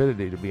my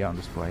stupidity to be on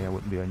display, I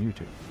wouldn't be on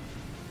YouTube.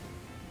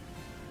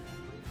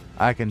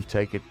 I can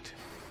take it.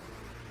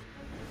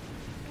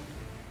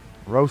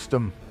 Roast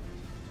them.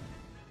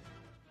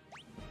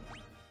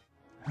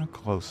 How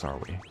close are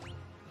we?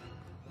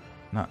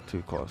 Not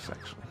too close,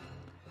 actually.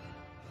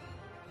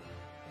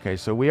 Okay,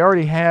 so we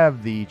already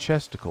have the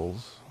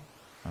chesticles.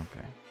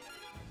 Okay.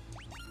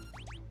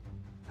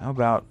 How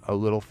about a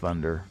little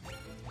thunder?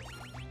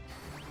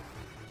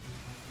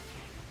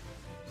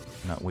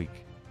 Not weak.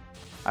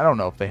 I don't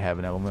know if they have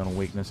an elemental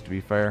weakness, to be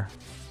fair.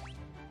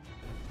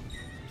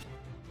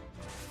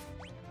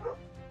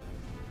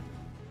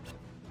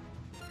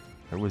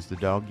 There was the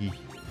doggy.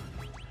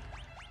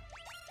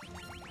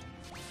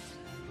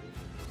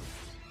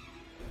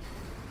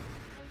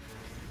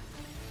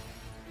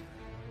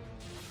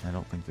 I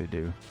don't think they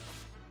do.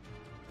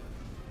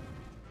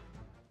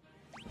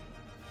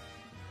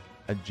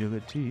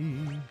 Agility.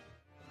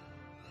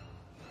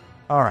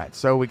 Alright,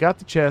 so we got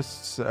the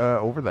chests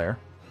over there.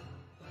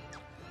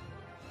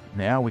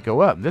 Now we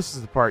go up. This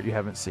is the part you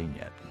haven't seen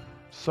yet.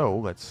 So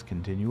let's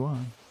continue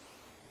on.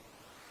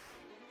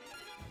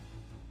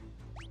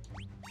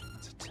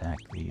 Let's attack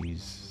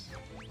these.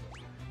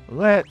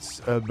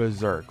 Let's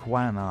berserk.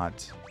 Why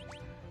not?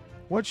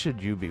 What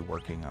should you be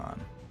working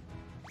on?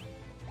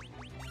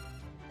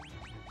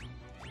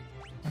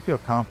 I feel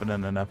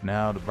confident enough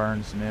now to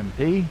burn some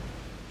MP.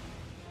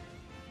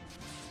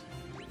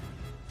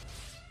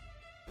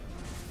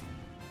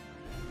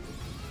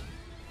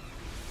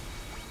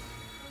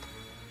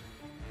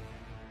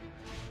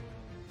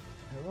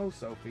 Hello,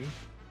 Sophie.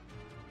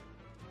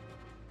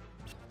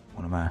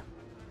 One of my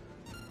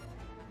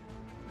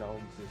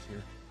dogs is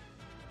here.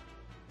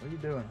 What are you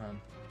doing, hon?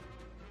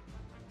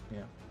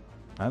 Yeah.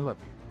 I love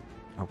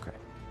you. Okay.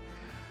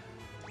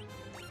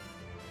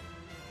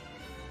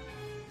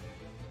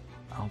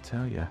 I'll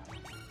tell you.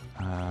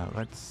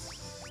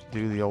 Let's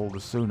do the old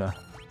Asuna.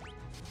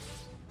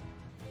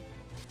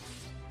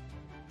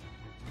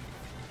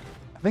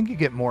 I think you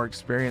get more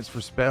experience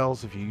for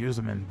spells if you use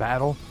them in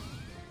battle.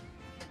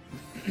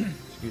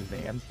 Excuse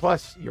me. And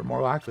plus, you're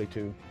more likely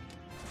to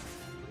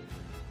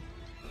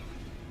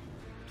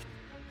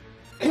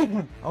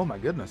Oh my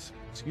goodness.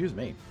 Excuse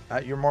me.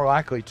 You're more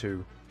likely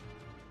to...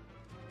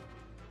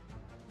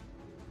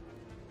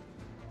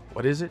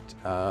 What is it?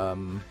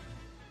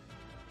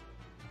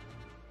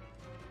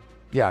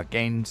 Yeah,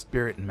 gain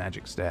spirit and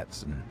magic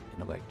stats and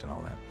intellect and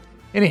all that.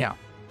 Anyhow,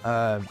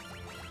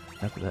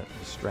 enough of that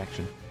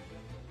distraction.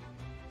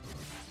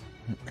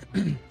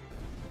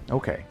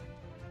 Okay.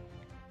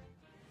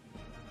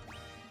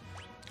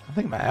 I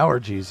think my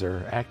allergies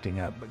are acting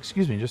up.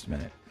 Excuse me just a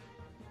minute.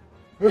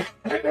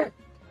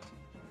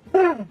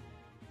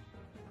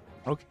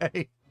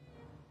 Okay.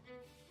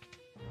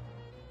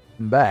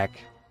 I'm back.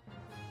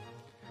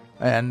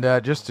 And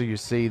just so you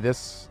see,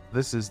 this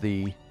is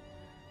the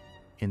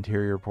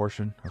interior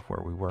portion of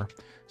where we were.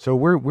 So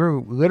we're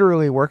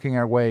literally working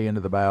our way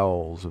into the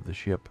bowels of the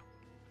ship.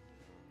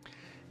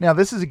 Now,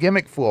 this is a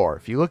gimmick floor.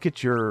 If you look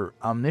at your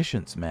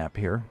omniscience map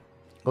here,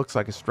 it looks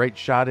like a straight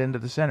shot into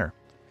the center.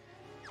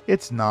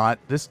 It's not.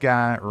 This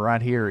guy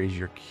right here is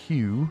your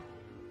queue.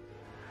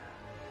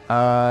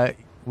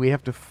 We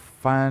have to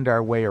find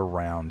our way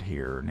around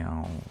here.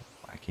 Now,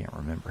 I can't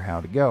remember how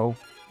to go,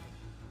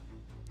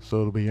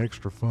 so it'll be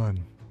extra fun.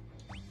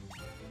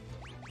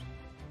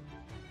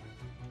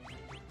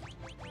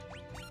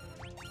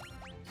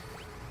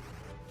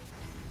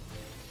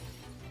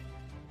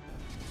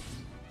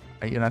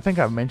 And I think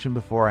I've mentioned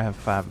before I have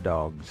 5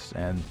 dogs,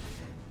 and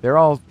they're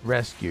all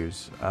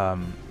rescues.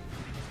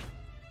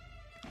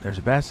 There's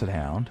a basset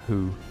hound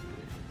who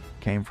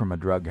came from a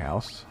drug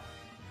house.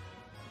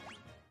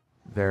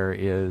 There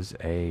is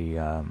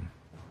a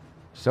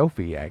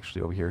Sophie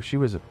actually over here. She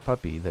was a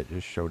puppy that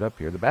just showed up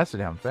here. The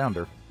basset hound found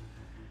her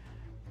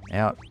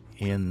out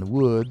in the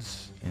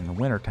woods in the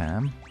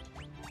wintertime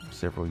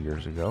several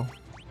years ago.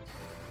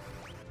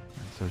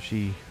 So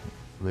she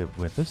lived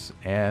with us.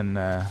 And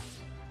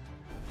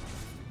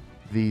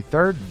the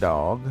third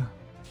dog,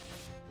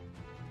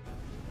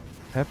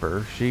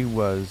 Pepper, she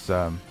was...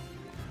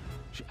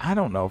 I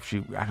don't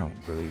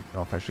really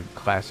know if I should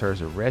class her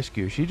as a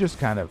rescue. She just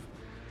kind of...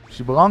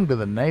 She belonged to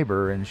the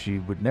neighbor, and she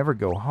would never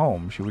go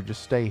home. She would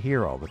just stay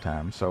here all the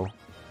time. So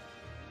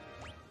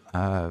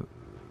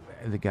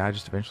the guy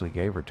just eventually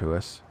gave her to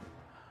us.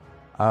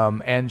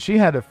 And she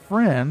had a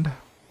friend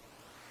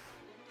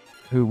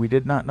who we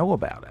did not know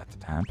about at the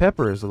time.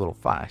 Pepper is a little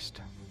feist.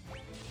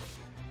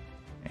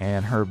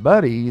 And her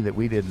buddy that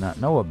we did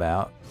not know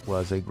about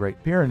was a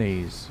Great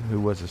Pyrenees who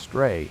was a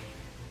stray.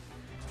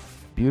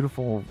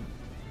 Beautiful,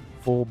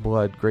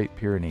 full-blood Great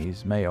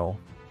Pyrenees male.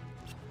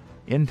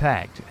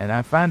 Intact. And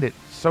I find it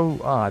so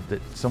odd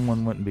that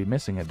someone wouldn't be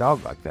missing a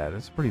dog like that.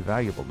 It's a pretty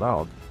valuable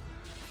dog.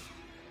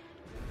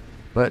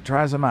 But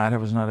try as I might, I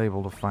was not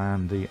able to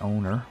find the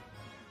owner.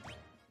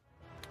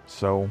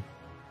 So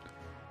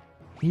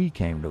he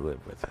came to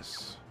live with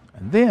us.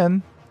 And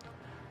then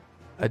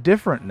a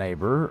different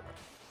neighbor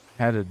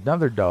had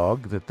another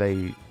dog that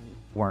they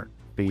weren't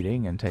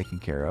feeding and taking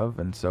care of.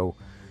 And so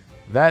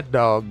that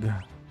dog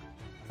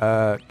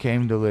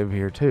came to live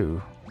here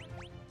too.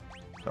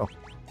 So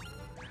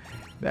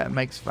that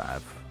makes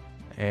 5.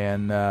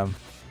 And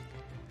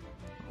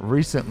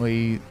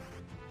recently,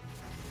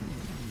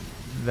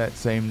 that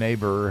same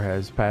neighbor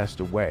has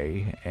passed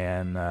away,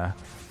 and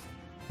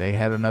they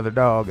had another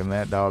dog, and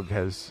that dog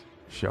has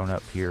shown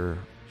up here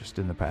just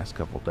in the past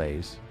couple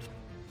days.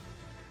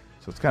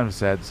 So it's kind of a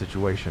sad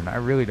situation. I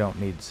really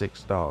don't need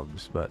 6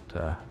 dogs, but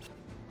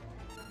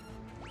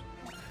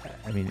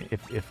I mean,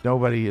 if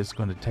nobody is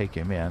going to take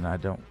him in, I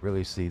don't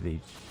really see the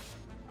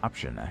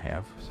option I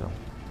have. So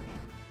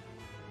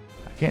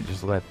I can't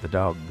just let the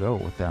dog go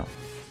without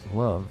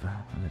love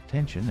and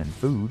attention and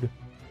food.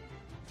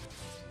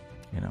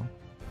 You know,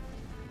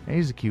 and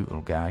he's a cute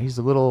little guy. He's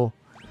a little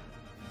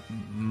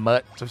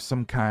mutt of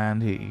some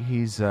kind.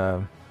 He's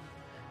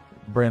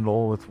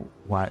brindle with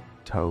white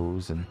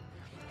toes, and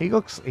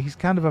he's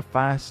kind of a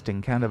feist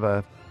and kind of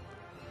a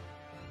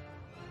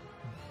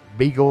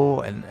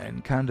beagle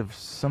and kind of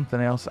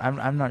something else.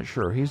 I'm not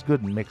sure. He's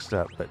good and mixed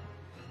up, but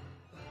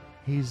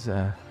he's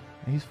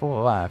full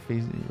of life.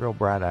 He's real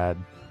bright-eyed,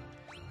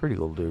 pretty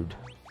little dude.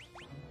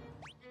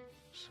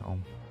 So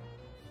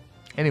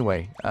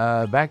anyway,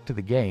 back to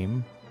the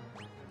game.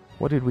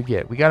 What did we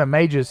get? We got a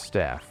mage's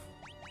staff.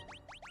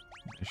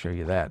 I'll show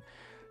you that.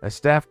 A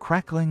staff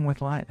crackling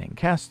with lightning.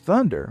 Casts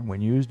thunder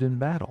when used in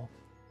battle.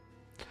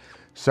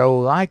 So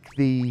like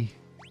the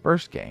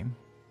first game,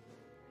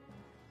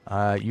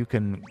 you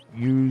can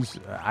use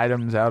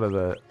items out of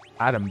the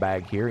item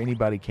bag here.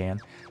 Anybody can.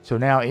 So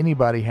now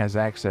anybody has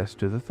access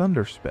to the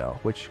thunder spell,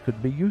 which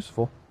could be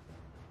useful.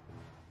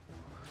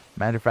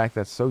 Matter of fact,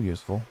 that's so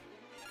useful.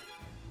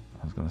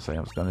 I was going to say I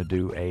was going to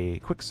do a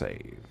quick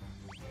save.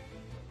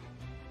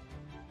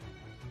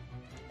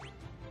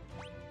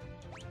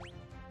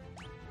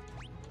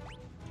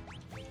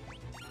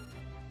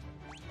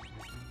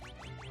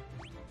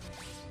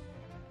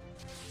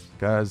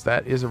 Because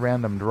that is a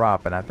random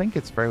drop, and I think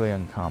it's fairly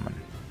uncommon.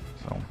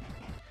 So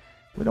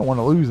we don't want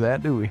to lose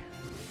that, do we?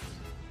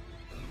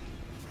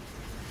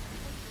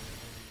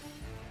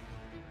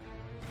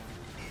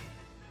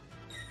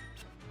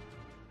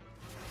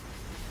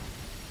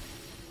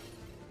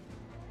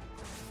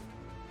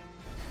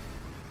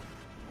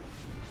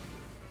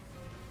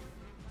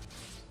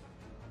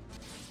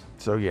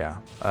 So yeah,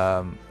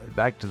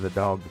 back to the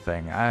dog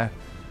thing. I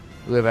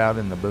live out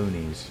in the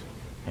boonies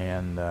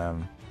and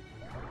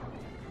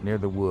near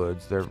the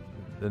woods. The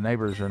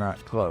neighbors are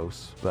not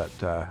close, but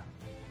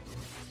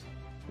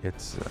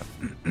it's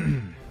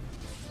you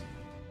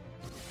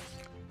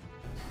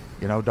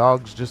know,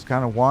 dogs just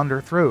kind of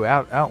wander through.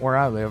 Out where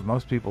I live,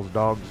 most people's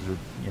dogs are,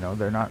 you know,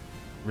 they're not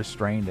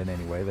restrained in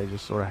any way. They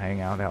just sort of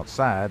hang out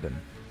outside, and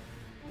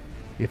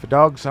if a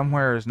dog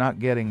somewhere is not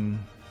getting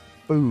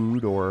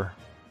food or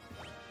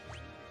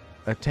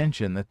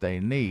attention that they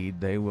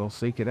need, they will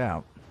seek it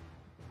out.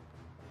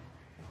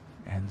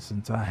 And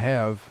since I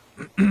have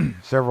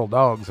several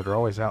dogs that are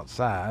always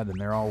outside and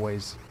they're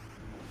always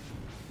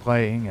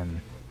playing and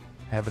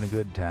having a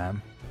good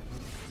time,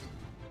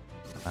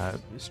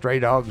 stray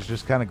dogs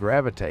just kind of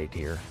gravitate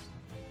here.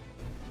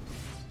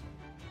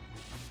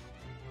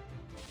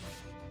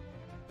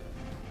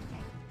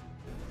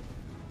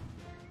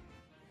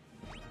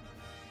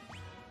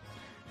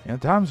 You know,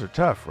 times are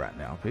tough right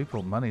now.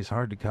 Money's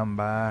hard to come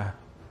by.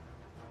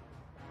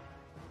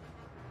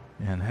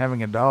 And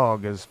having a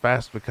dog is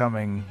fast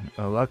becoming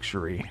a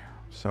luxury.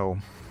 So,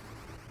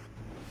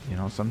 you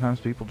know, sometimes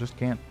people just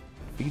can't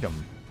feed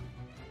them.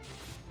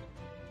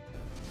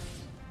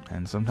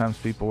 And sometimes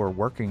people are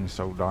working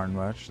so darn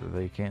much that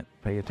they can't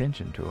pay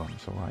attention to them.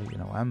 So,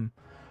 I'm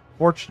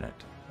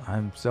fortunate.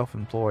 I'm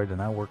self-employed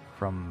and I work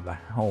from the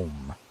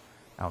home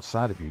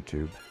outside of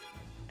YouTube.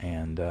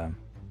 And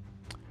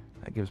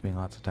that gives me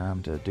lots of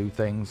time to do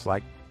things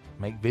like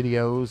make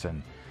videos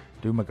and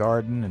do my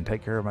garden and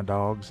take care of my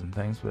dogs and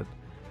things. But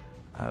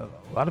a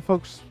lot of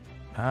folks,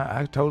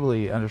 I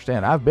totally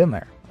understand. I've been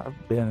there.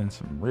 I've been in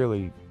some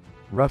really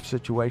rough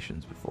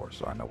situations before,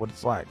 so I know what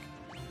it's like.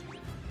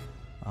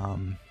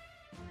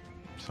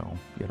 So,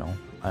 you know,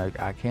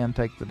 I can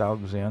take the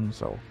dogs in.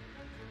 So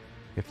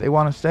if they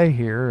want to stay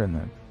here and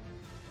the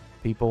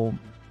people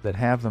that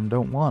have them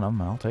don't want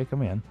them, I'll take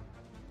them in.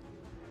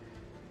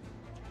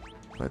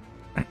 But,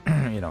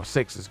 you know,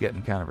 6 is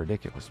getting kind of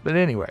ridiculous. But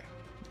anyway,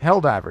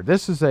 Helldiver.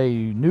 This is a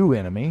new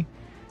enemy.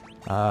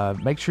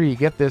 Make sure you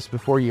get this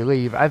before you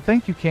leave. I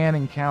think you can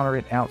encounter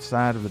it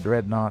outside of the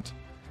Dreadnought,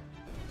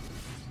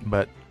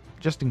 but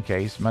just in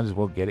case, might as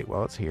well get it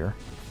while it's here.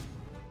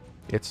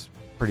 It's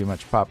pretty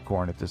much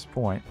popcorn at this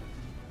point.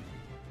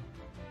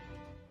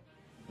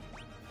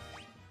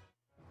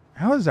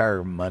 How is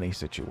our money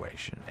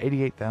situation?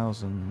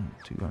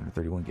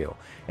 88,231 gil.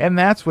 And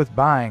that's with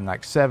buying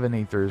like 7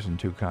 ethers and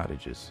 2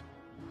 cottages.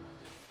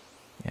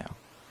 Yeah.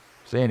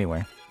 So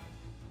anyway.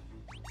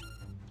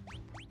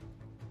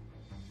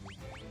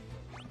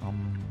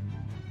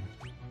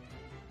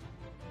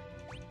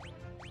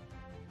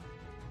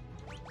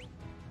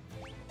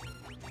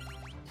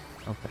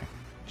 Okay.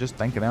 Just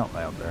thinking out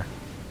loud there.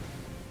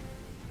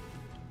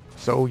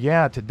 So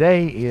yeah,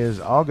 today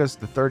is August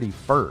the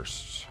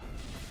 31st.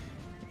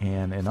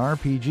 And in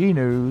RPG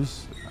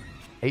news,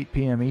 8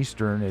 p.m.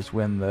 Eastern is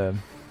when the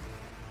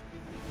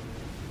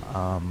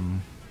I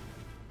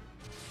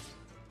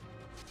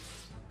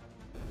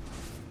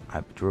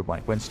drew a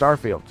blank. When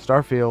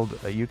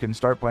Starfield, you can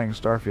start playing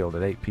Starfield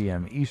at 8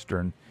 p.m.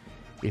 Eastern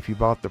if you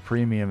bought the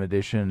premium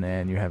edition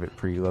and you have it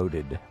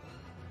preloaded.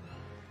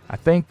 I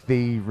think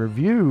the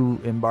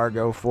review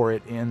embargo for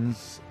it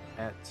ends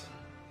at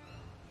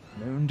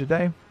noon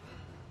today.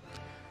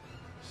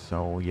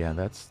 So yeah,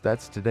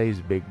 that's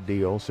today's big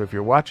deal. So if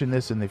you're watching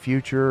this in the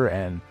future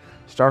and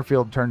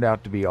Starfield turned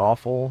out to be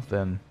awful,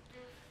 then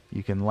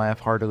you can laugh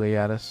heartily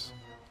at us.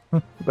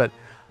 But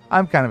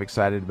I'm kind of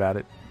excited about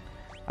it.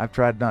 I've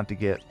tried not to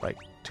get like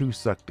too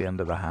sucked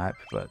into the hype,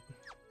 but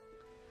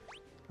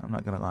I'm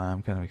not gonna lie,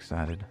 I'm kind of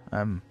excited.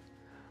 I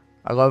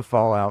love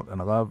Fallout and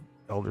I love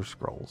Elder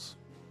Scrolls,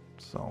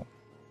 so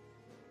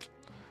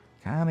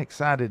kind of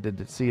excited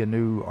to see a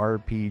new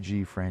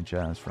RPG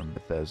franchise from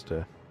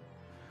Bethesda.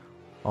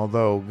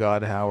 Although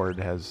God Howard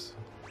has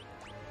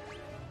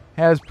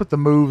put the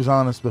moves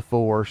on us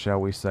before, shall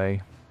we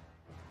say.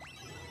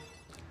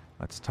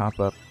 Let's top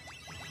up.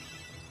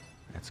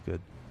 That's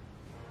good.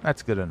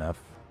 That's good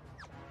enough.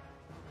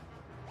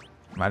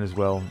 Might as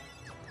well.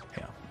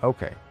 Yeah,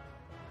 okay.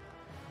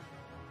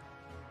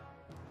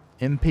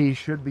 MP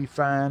should be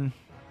fine.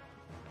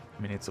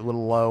 I mean, it's a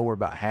little low. We're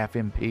about half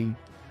MP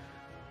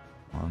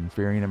on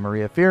Furion and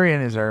Maria.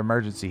 Furion is our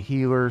emergency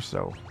healer,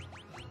 so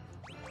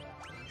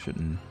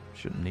shouldn't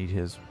need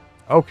his.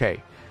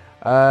 Okay,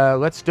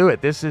 let's do it.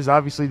 This is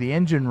obviously the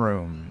engine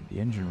room. The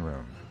engine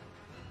room.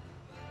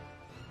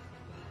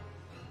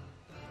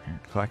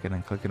 Clicking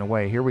and clicking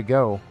away. Here we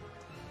go.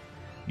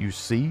 You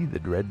see the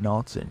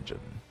Dreadnought's engine.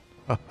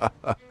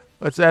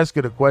 Let's ask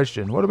it a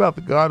question. What about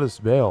the Goddess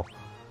Bell?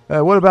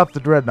 What about the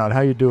Dreadnought? How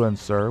you doing,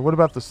 sir? What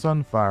about the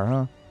Sunfire,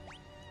 huh?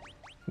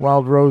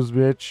 Wild Rose,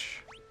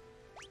 bitch.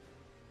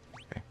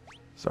 Okay,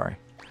 sorry.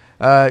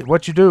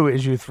 What you do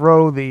is you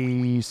throw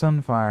the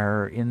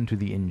Sunfire into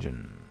the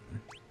engine.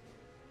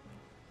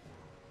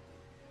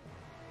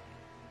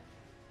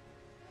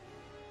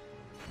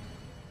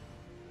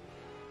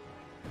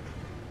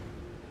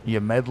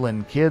 You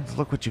meddling kids,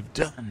 look what you've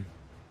done.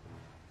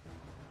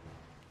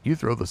 You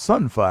throw the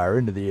Sunfire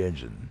into the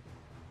engine.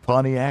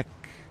 Pontiac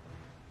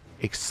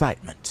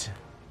excitement.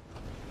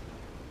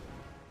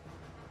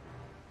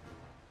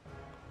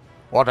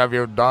 What have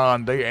you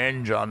done? The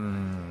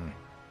engine.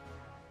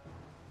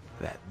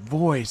 That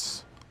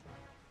voice.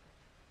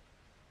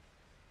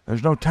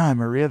 There's no time,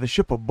 Maria. The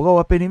ship will blow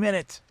up any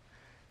minute.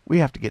 We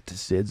have to get to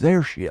Sid's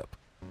airship.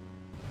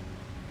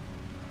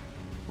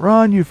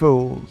 Run, you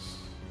fools.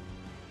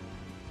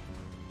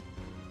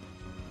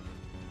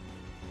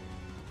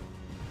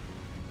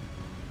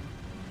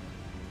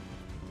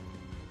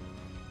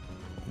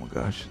 Oh my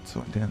gosh, it's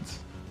so intense.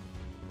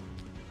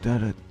 Da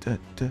da da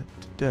da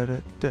da da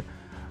da.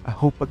 I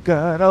hope I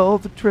got all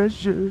the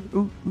treasure.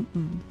 Ooh, ooh,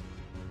 ooh.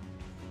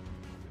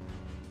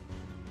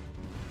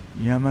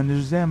 Yamana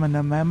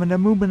zamana mamana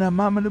moomana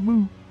mamana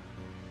moo.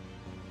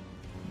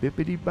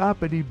 Bippity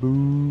boppity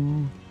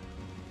boo.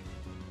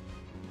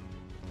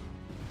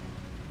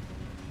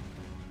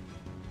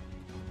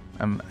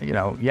 You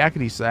know,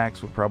 yakety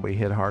sax would probably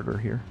hit harder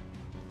here.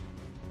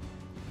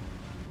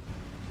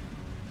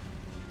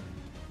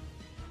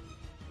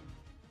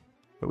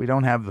 But we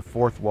don't have the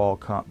fourth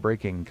wall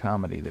breaking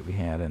comedy that we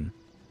had in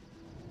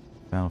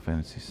Final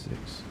Fantasy VI.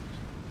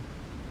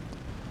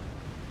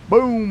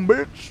 Boom,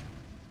 bitch!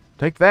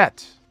 Take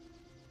that!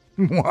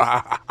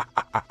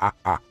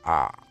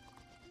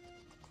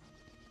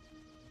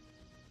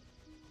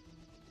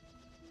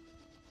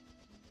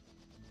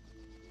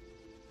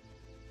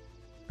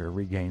 We're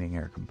regaining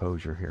our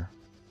composure here.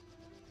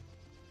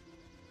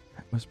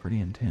 That was pretty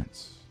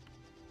intense.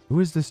 Who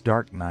is this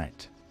Dark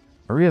Knight?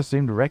 Maria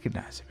seemed to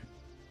recognize him.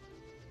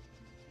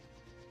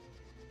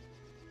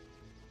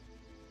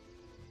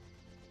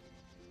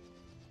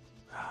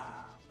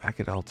 Back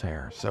at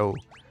Altair. So,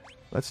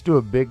 let's do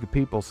a big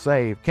people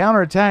save.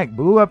 Counterattack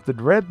blew up the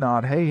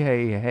dreadnought. Hey,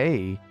 hey,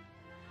 hey.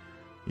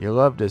 You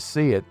love to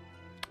see it.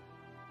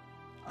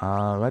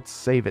 Let's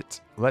save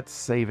it. Let's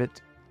save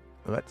it.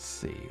 Let's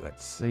see.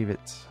 Let's save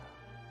it.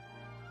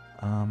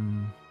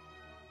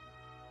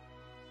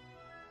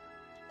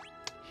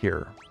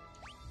 Here.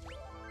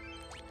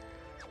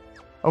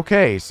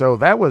 Okay, so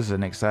that was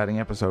an exciting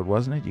episode,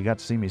 wasn't it? You got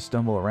to see me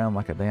stumble around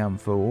like a damn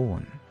fool,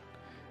 and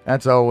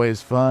that's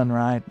always fun,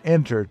 right?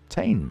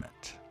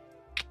 Entertainment.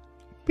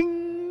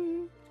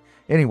 Ping.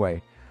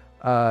 Anyway,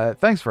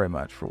 thanks very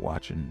much for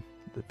watching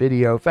the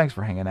video. Thanks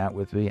for hanging out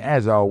with me,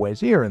 as always,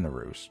 here in the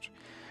Roost.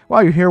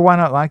 While you're here, why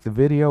not like the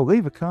video,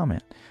 leave a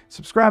comment,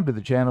 subscribe to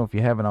the channel if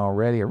you haven't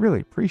already. I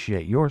really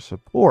appreciate your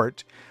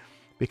support,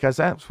 because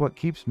that's what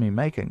keeps me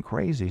making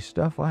crazy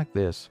stuff like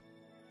this.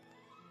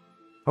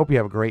 Hope you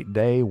have a great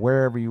day,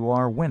 wherever you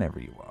are, whenever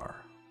you are.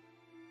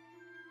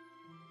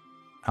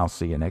 I'll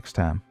see you next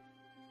time.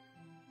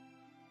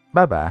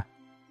 Bye-bye.